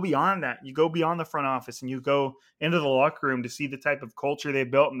that. You go beyond that. You go beyond the front office and you go into the locker room to see the type of culture they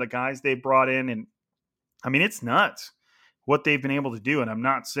built and the guys they brought in. And I mean, it's nuts what they've been able to do. And I'm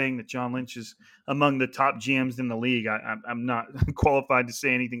not saying that John Lynch is among the top GMs in the league. I'm not qualified to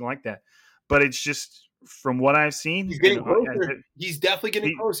say anything like that. But it's just from what I've seen. He's getting closer. He's definitely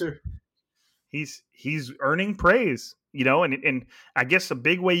getting closer. He's earning praise, and I guess a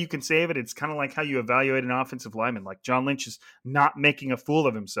big way you can say it's kind of like how you evaluate an offensive lineman. Like John Lynch is not making a fool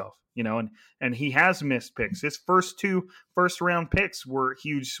of himself, and he has missed picks. His first 2 first-round picks were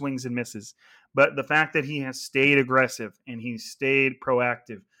huge swings and misses. But the fact that he has stayed aggressive and he's stayed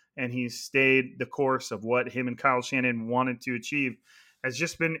proactive and he's stayed the course of what him and Kyle Shanahan wanted to achieve has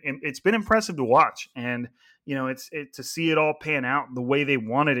just been impressive to watch. And, it's to see it all pan out the way they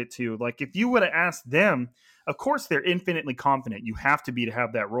wanted it to. Like if you would have asked them of course they're infinitely confident. You have to be to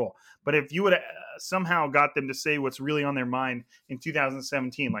have that role. But if you would have somehow got them to say what's really on their mind in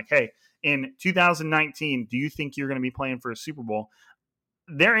 2017, like, hey, in 2019, do you think you're going to be playing for a Super Bowl?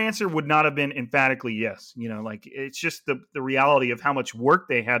 Their answer would not have been emphatically yes. Like it's just the reality of how much work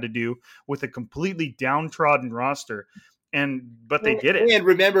they had to do with a completely downtrodden roster. But they did it. And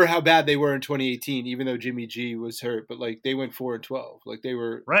remember how bad they were in 2018, even though Jimmy G was hurt, but like they went 4-12. Like they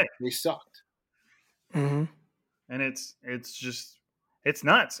were right. They sucked. Mm-hmm. And it's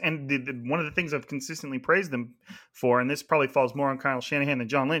nuts. And one of the things I've consistently praised them for, and this probably falls more on Kyle Shanahan than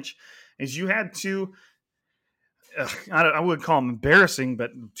John Lynch, is you had two, I would call them embarrassing,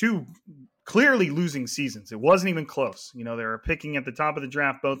 but two clearly losing seasons. It wasn't even close. They were picking at the top of the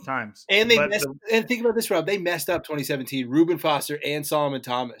draft both times. And and think about this, Rob. They messed up 2017. Reuben Foster and Solomon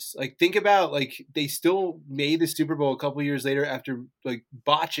Thomas. Like, think about, like, they still made the Super Bowl a couple years later after, like,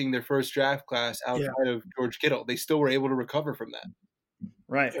 botching their first draft class outside of George Kittle. They still were able to recover from that.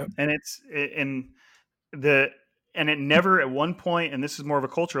 Right. And it never at one point, and this is more of a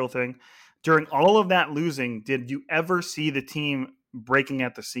cultural thing, during all of that losing, did you ever see the team breaking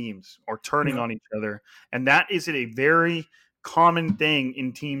at the seams or turning on each other? And that is a very common thing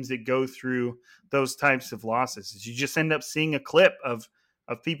in teams that go through those types of losses. Is you just end up seeing a clip of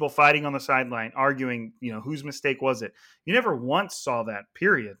people fighting on the sideline, arguing, whose mistake was it? You never once saw that,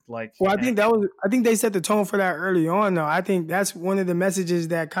 period. I think they set the tone for that early on, though. I think that's one of the messages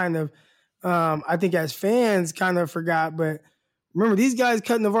that kind of, I think as fans kind of forgot. But remember, these guys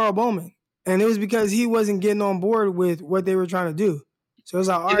cut Navarro Bowman. And it was because he wasn't getting on board with what they were trying to do. So it was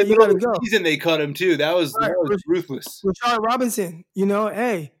like, all right, you got to go. Season they cut him too. That was ruthless. Rashard Robinson,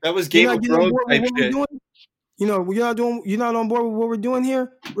 hey, that was Game of Thrones type shit. You're not on board with what we're doing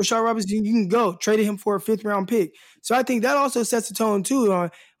here. Rashard Robinson, you can go. Traded him for a 5th round pick. So I think that also sets the tone too. On,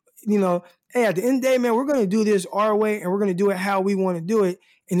 hey, at the end of the day, man, we're going to do this our way, and we're going to do it how we want to do it.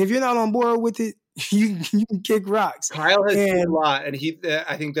 And if you're not on board with it, you can kick rocks. Kyle has seen a lot, and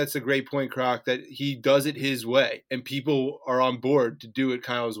I think that's a great point, Croc, that he does it his way, and people are on board to do it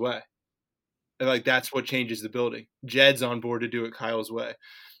Kyle's way. And that's what changes the building. Jed's on board to do it Kyle's way.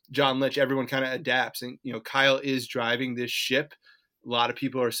 John Lynch, everyone kind of adapts, and Kyle is driving this ship. A lot of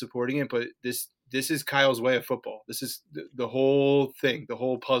people are supporting it, but this is Kyle's way of football. This is the whole thing, the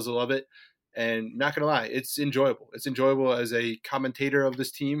whole puzzle of it. And not going to lie, it's enjoyable. It's enjoyable as a commentator of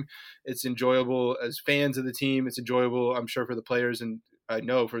this team. It's enjoyable as fans of the team. It's enjoyable, I'm sure, for the players, and I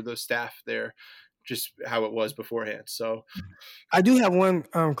know for the staff there, just how it was beforehand. So I do have one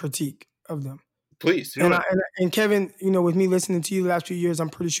critique of them. Please. And Kevin, with me listening to you the last few years, I'm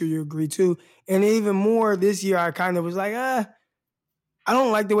pretty sure you agree too. And even more this year, I kind of was like, I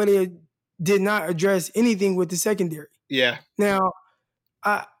don't like the way they did not address anything with the secondary. Yeah. Now,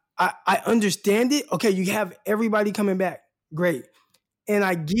 I understand it. Okay, you have everybody coming back. Great. And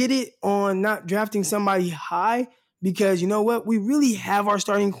I get it on not drafting somebody high because you know what? We really have our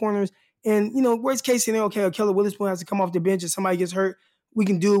starting corners. And, worst case scenario, okay, Keller Witherspoon has to come off the bench and somebody gets hurt. We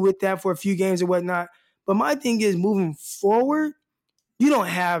can deal with that for a few games or whatnot. But my thing is moving forward, you don't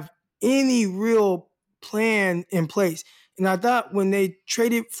have any real plan in place. And I thought when they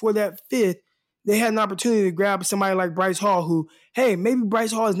traded for that 5th, they had an opportunity to grab somebody like Bryce Hall, who, hey, maybe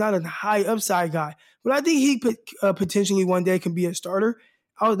Bryce Hall is not a high upside guy, but I think he potentially one day can be a starter.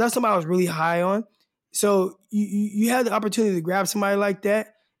 That's somebody I was really high on. So you had the opportunity to grab somebody like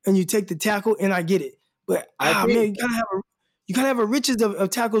that, and you take the tackle, and I get it. But man, you gotta have a riches of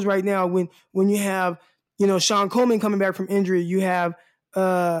tackles right now when you have Sean Coleman coming back from injury. You have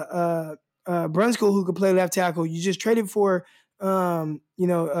Brunskill who could play left tackle. You just traded for Williams,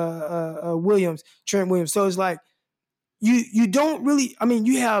 Trent Williams. So it's like you don't really. I mean,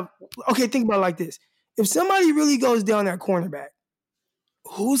 you have think about it like this: if somebody really goes down at cornerback,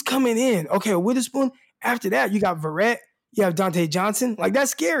 who's coming in? Okay, Witherspoon. After that, you got Verrett. You have Dante Johnson. Like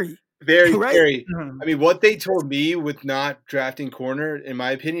that's scary. Very right? scary. I mean, what they told me with not drafting corner, in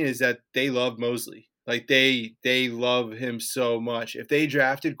my opinion, is that they love Mosley. Like they love him so much. If they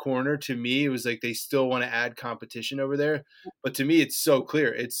drafted corner, to me, it was like they still want to add competition over there. But to me, it's so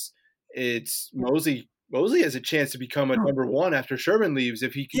clear. It's Mosley. Mosley has a chance to become a number 1 after Sherman leaves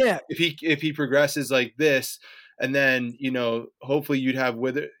if he progresses like this, and then hopefully you'd have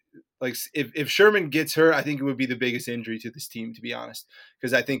if Sherman gets hurt, I think it would be the biggest injury to this team, to be honest,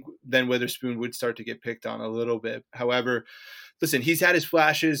 because I think then Witherspoon would start to get picked on a little bit. However, listen, he's had his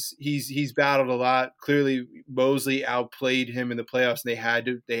flashes. He's battled a lot. Clearly, Mosley outplayed him in the playoffs, and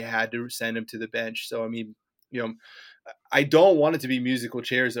they had to send him to the bench. So I mean, I don't want it to be musical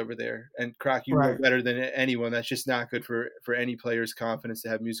chairs over there. And Croc, you know Right. better than anyone. That's just not good for any player's confidence to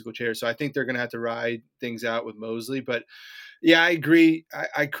have musical chairs. So I think they're going to have to ride things out with Mosley. But yeah, I agree.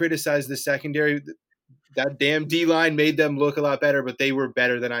 I criticize the secondary. That damn D-line made them look a lot better, but they were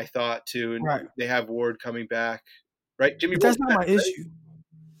better than I thought too. And Right. they have Ward coming back, right? Jimmy, But that's not my issue.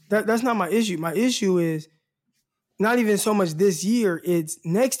 That's not my issue. My issue is not even so much this year. It's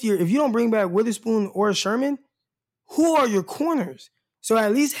next year. If you don't bring back Witherspoon or Sherman, who are your corners? So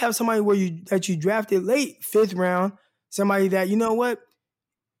at least have somebody that you drafted late, 5th round, somebody that, you know what,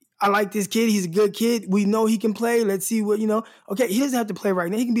 I like this kid. He's a good kid. We know he can play. Let's see what, okay, he doesn't have to play right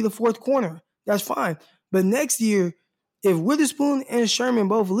now. He can be the 4th corner. That's fine. But next year, if Witherspoon and Sherman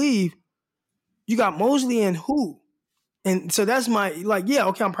both leave, you got Mosley and who? And so that's my,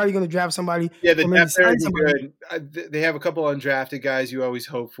 okay, I'm probably going to draft somebody. Yeah, the depth there is good. They have a couple undrafted guys you always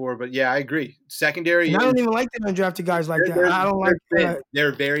hope for, but yeah, I agree. Secondary. And I don't even like the undrafted guys like that. I don't like.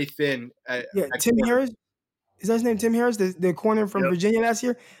 They're very thin. Tim Harris. Is that his name? Tim Harris, the corner from Virginia last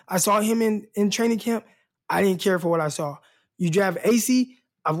year. I saw him in training camp. I didn't care for what I saw. You draft AC.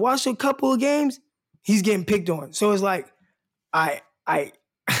 I've watched a couple of games. He's getting picked on. So it's like, I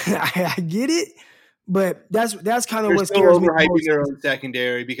get it. But that's kind of what scares me. They're overhyping their own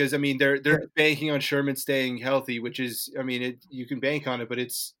secondary because they're banking on Sherman staying healthy, which is you can bank on it, but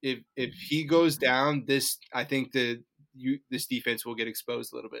it's if he goes down, I think this defense will get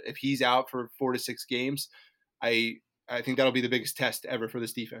exposed a little bit. If he's out for 4 to 6 games, I think that'll be the biggest test ever for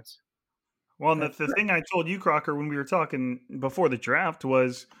this defense. Well, and the thing I told you, Crocker, when we were talking before the draft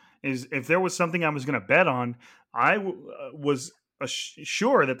is if there was something I was going to bet on, I was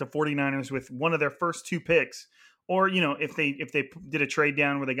sure that the 49ers with one of their first 2 picks, or if they did a trade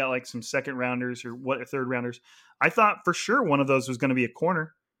down where they got like some 2nd rounders or 3rd rounders, I thought for sure one of those was going to be a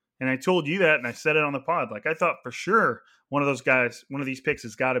corner. And I told you that, and I said it on the pod. Like, I thought for sure one of those guys, one of these picks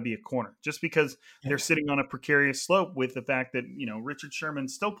has got to be a corner, just because they're sitting on a precarious slope with the fact that, Richard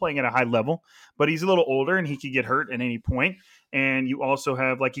Sherman's still playing at a high level, but he's a little older and he could get hurt at any point. And you also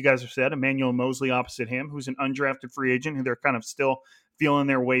have, like you guys have said, Emmanuel Mosley opposite him, who's an undrafted free agent who they're kind of still feeling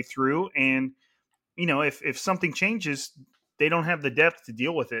their way through. And, if something changes, they don't have the depth to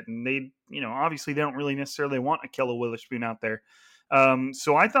deal with it. And they, obviously they don't really necessarily want Ahkello Witherspoon out there.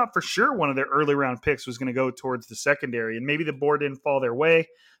 So I thought for sure one of their early round picks was going to go towards the secondary, and maybe the board didn't fall their way,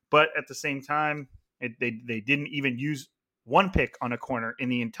 but at the same time, they didn't even use one pick on a corner in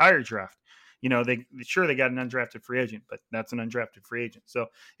the entire draft. They got an undrafted free agent, but that's an undrafted free agent. So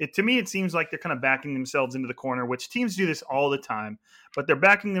to me, it seems like they're kind of backing themselves into the corner, which teams do this all the time, but they're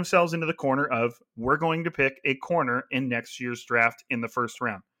backing themselves into the corner of, we're going to pick a corner in next year's draft in the 1st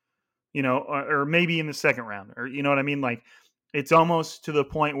round, or maybe in the 2nd round, or you know what I mean? Like, it's almost to the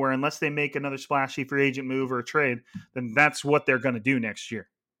point where unless they make another splashy free agent move or a trade, then that's what they're going to do next year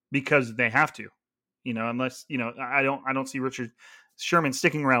because they have to, unless, I don't see Richard Sherman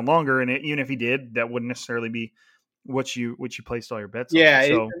sticking around longer. And even if he did, that wouldn't necessarily be what you placed all your bets on. Yeah,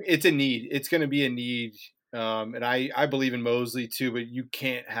 so it's a need. It's going to be a need. And I believe in Mosley too, but you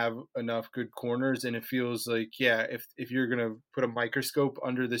can't have enough good corners. And it feels like, if you're going to put a microscope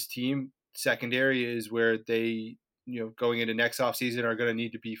under this team, secondary is where they, going into next offseason are going to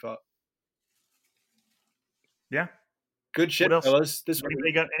need to beef up. Yeah. Good shit, fellas.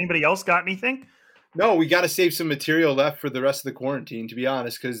 Anybody else got anything? No, we got to save some material left for the rest of the quarantine, to be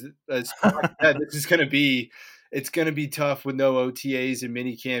honest, because this is going to be, it's going to be tough with no OTAs and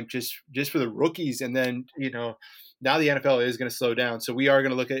minicamp just for the rookies. And then, now the NFL is going to slow down. So we are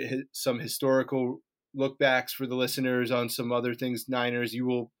going to look at some historical look backs for the listeners on some other things. Niners, you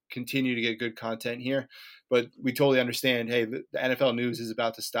will continue to get good content here, but we totally understand, hey, the NFL news is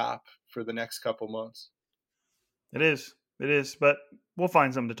about to stop for the next couple months. It is, but we'll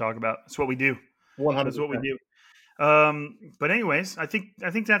find something to talk about. That's what we do. 100%. That's what we do. But anyways, I think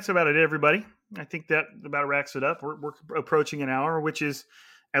that's about it, everybody. I think that about wraps it up. We're approaching an hour, which is,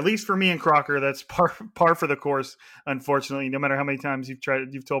 at least for me and Crocker, that's par for the course. Unfortunately, no matter how many times you've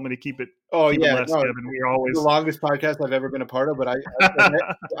told me to keep it. Less, Kevin. We're always the longest podcast I've ever been a part of. But I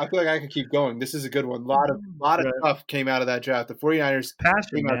feel like I could keep going. This is a good one. A lot of stuff came out of that draft. The 49ers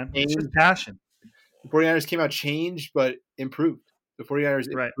passion, man. It's just passion. The 49ers came out changed, but improved. The 49ers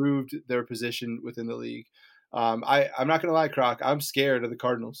improved their position within the league. I'm not going to lie, Croc. I'm scared of the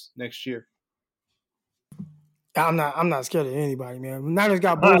Cardinals next year. I'm not scared of anybody, man. Niners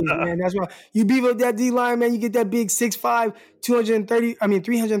got bullies, man. That's why you beef up that D line, man. You get that big 6'5",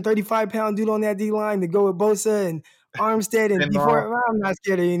 335-pound dude on that D line to go with Bosa and Armstead and before. I'm not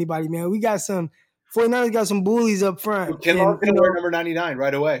scared of anybody, man. We got some 49ers got some bullies up front. Kinlaw's going to wear number 99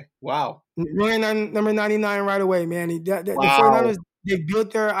 right away. Wow. Wearing number 99 right away, man. The 49ers, they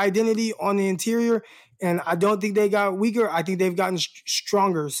built their identity on the interior, and I don't think they got weaker. I think they've gotten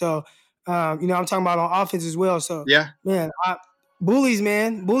stronger. So, I'm talking about on offense as well. So, yeah, man, bullies,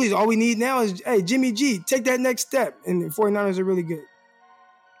 man. Bullies, all we need now is, hey, Jimmy G, take that next step. And the 49ers are really good.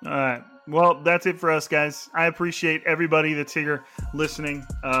 All right. Well, that's it for us, guys. I appreciate everybody that's here listening.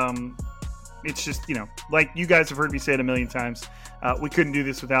 It's just, like you guys have heard me say it a million times, we couldn't do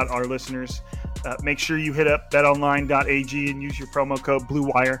this without our listeners. Make sure you hit up betonline.ag and use your promo code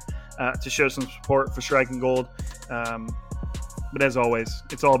BlueWire to show some support for Striking Gold. But as always,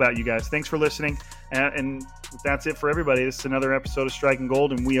 it's all about you guys. Thanks for listening. And that's it for everybody. This is another episode of Striking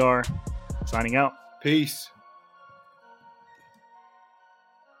Gold, and we are signing out. Peace.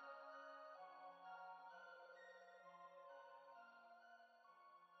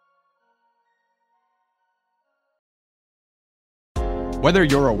 Whether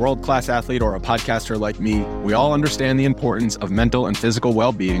you're a world-class athlete or a podcaster like me, we all understand the importance of mental and physical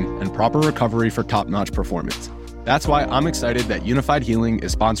well-being and proper recovery for top-notch performance. That's why I'm excited that Unified Healing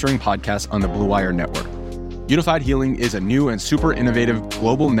is sponsoring podcasts on the Blue Wire Network. Unified Healing is a new and super innovative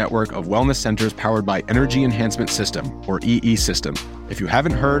global network of wellness centers powered by Energy Enhancement System, or EE System. If you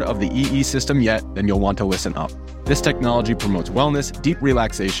haven't heard of the EE System yet, then you'll want to listen up. This technology promotes wellness, deep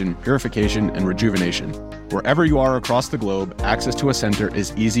relaxation, purification, and rejuvenation. Wherever you are across the globe, access to a center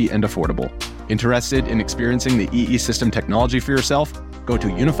is easy and affordable. Interested in experiencing the EE System technology for yourself? Go to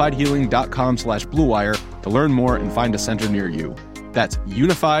unifiedhealing.com/bluewire to learn more and find a center near you. That's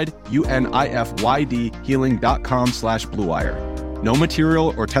unified, UNIFYD, healing.com/bluewire. No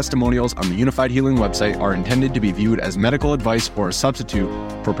material or testimonials on the Unified Healing website are intended to be viewed as medical advice or a substitute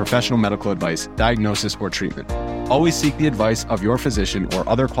for professional medical advice, diagnosis, or treatment. Always seek the advice of your physician or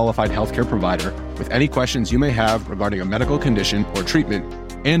other qualified healthcare provider with any questions you may have regarding a medical condition or treatment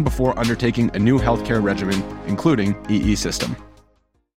and before undertaking a new healthcare regimen, including EE System.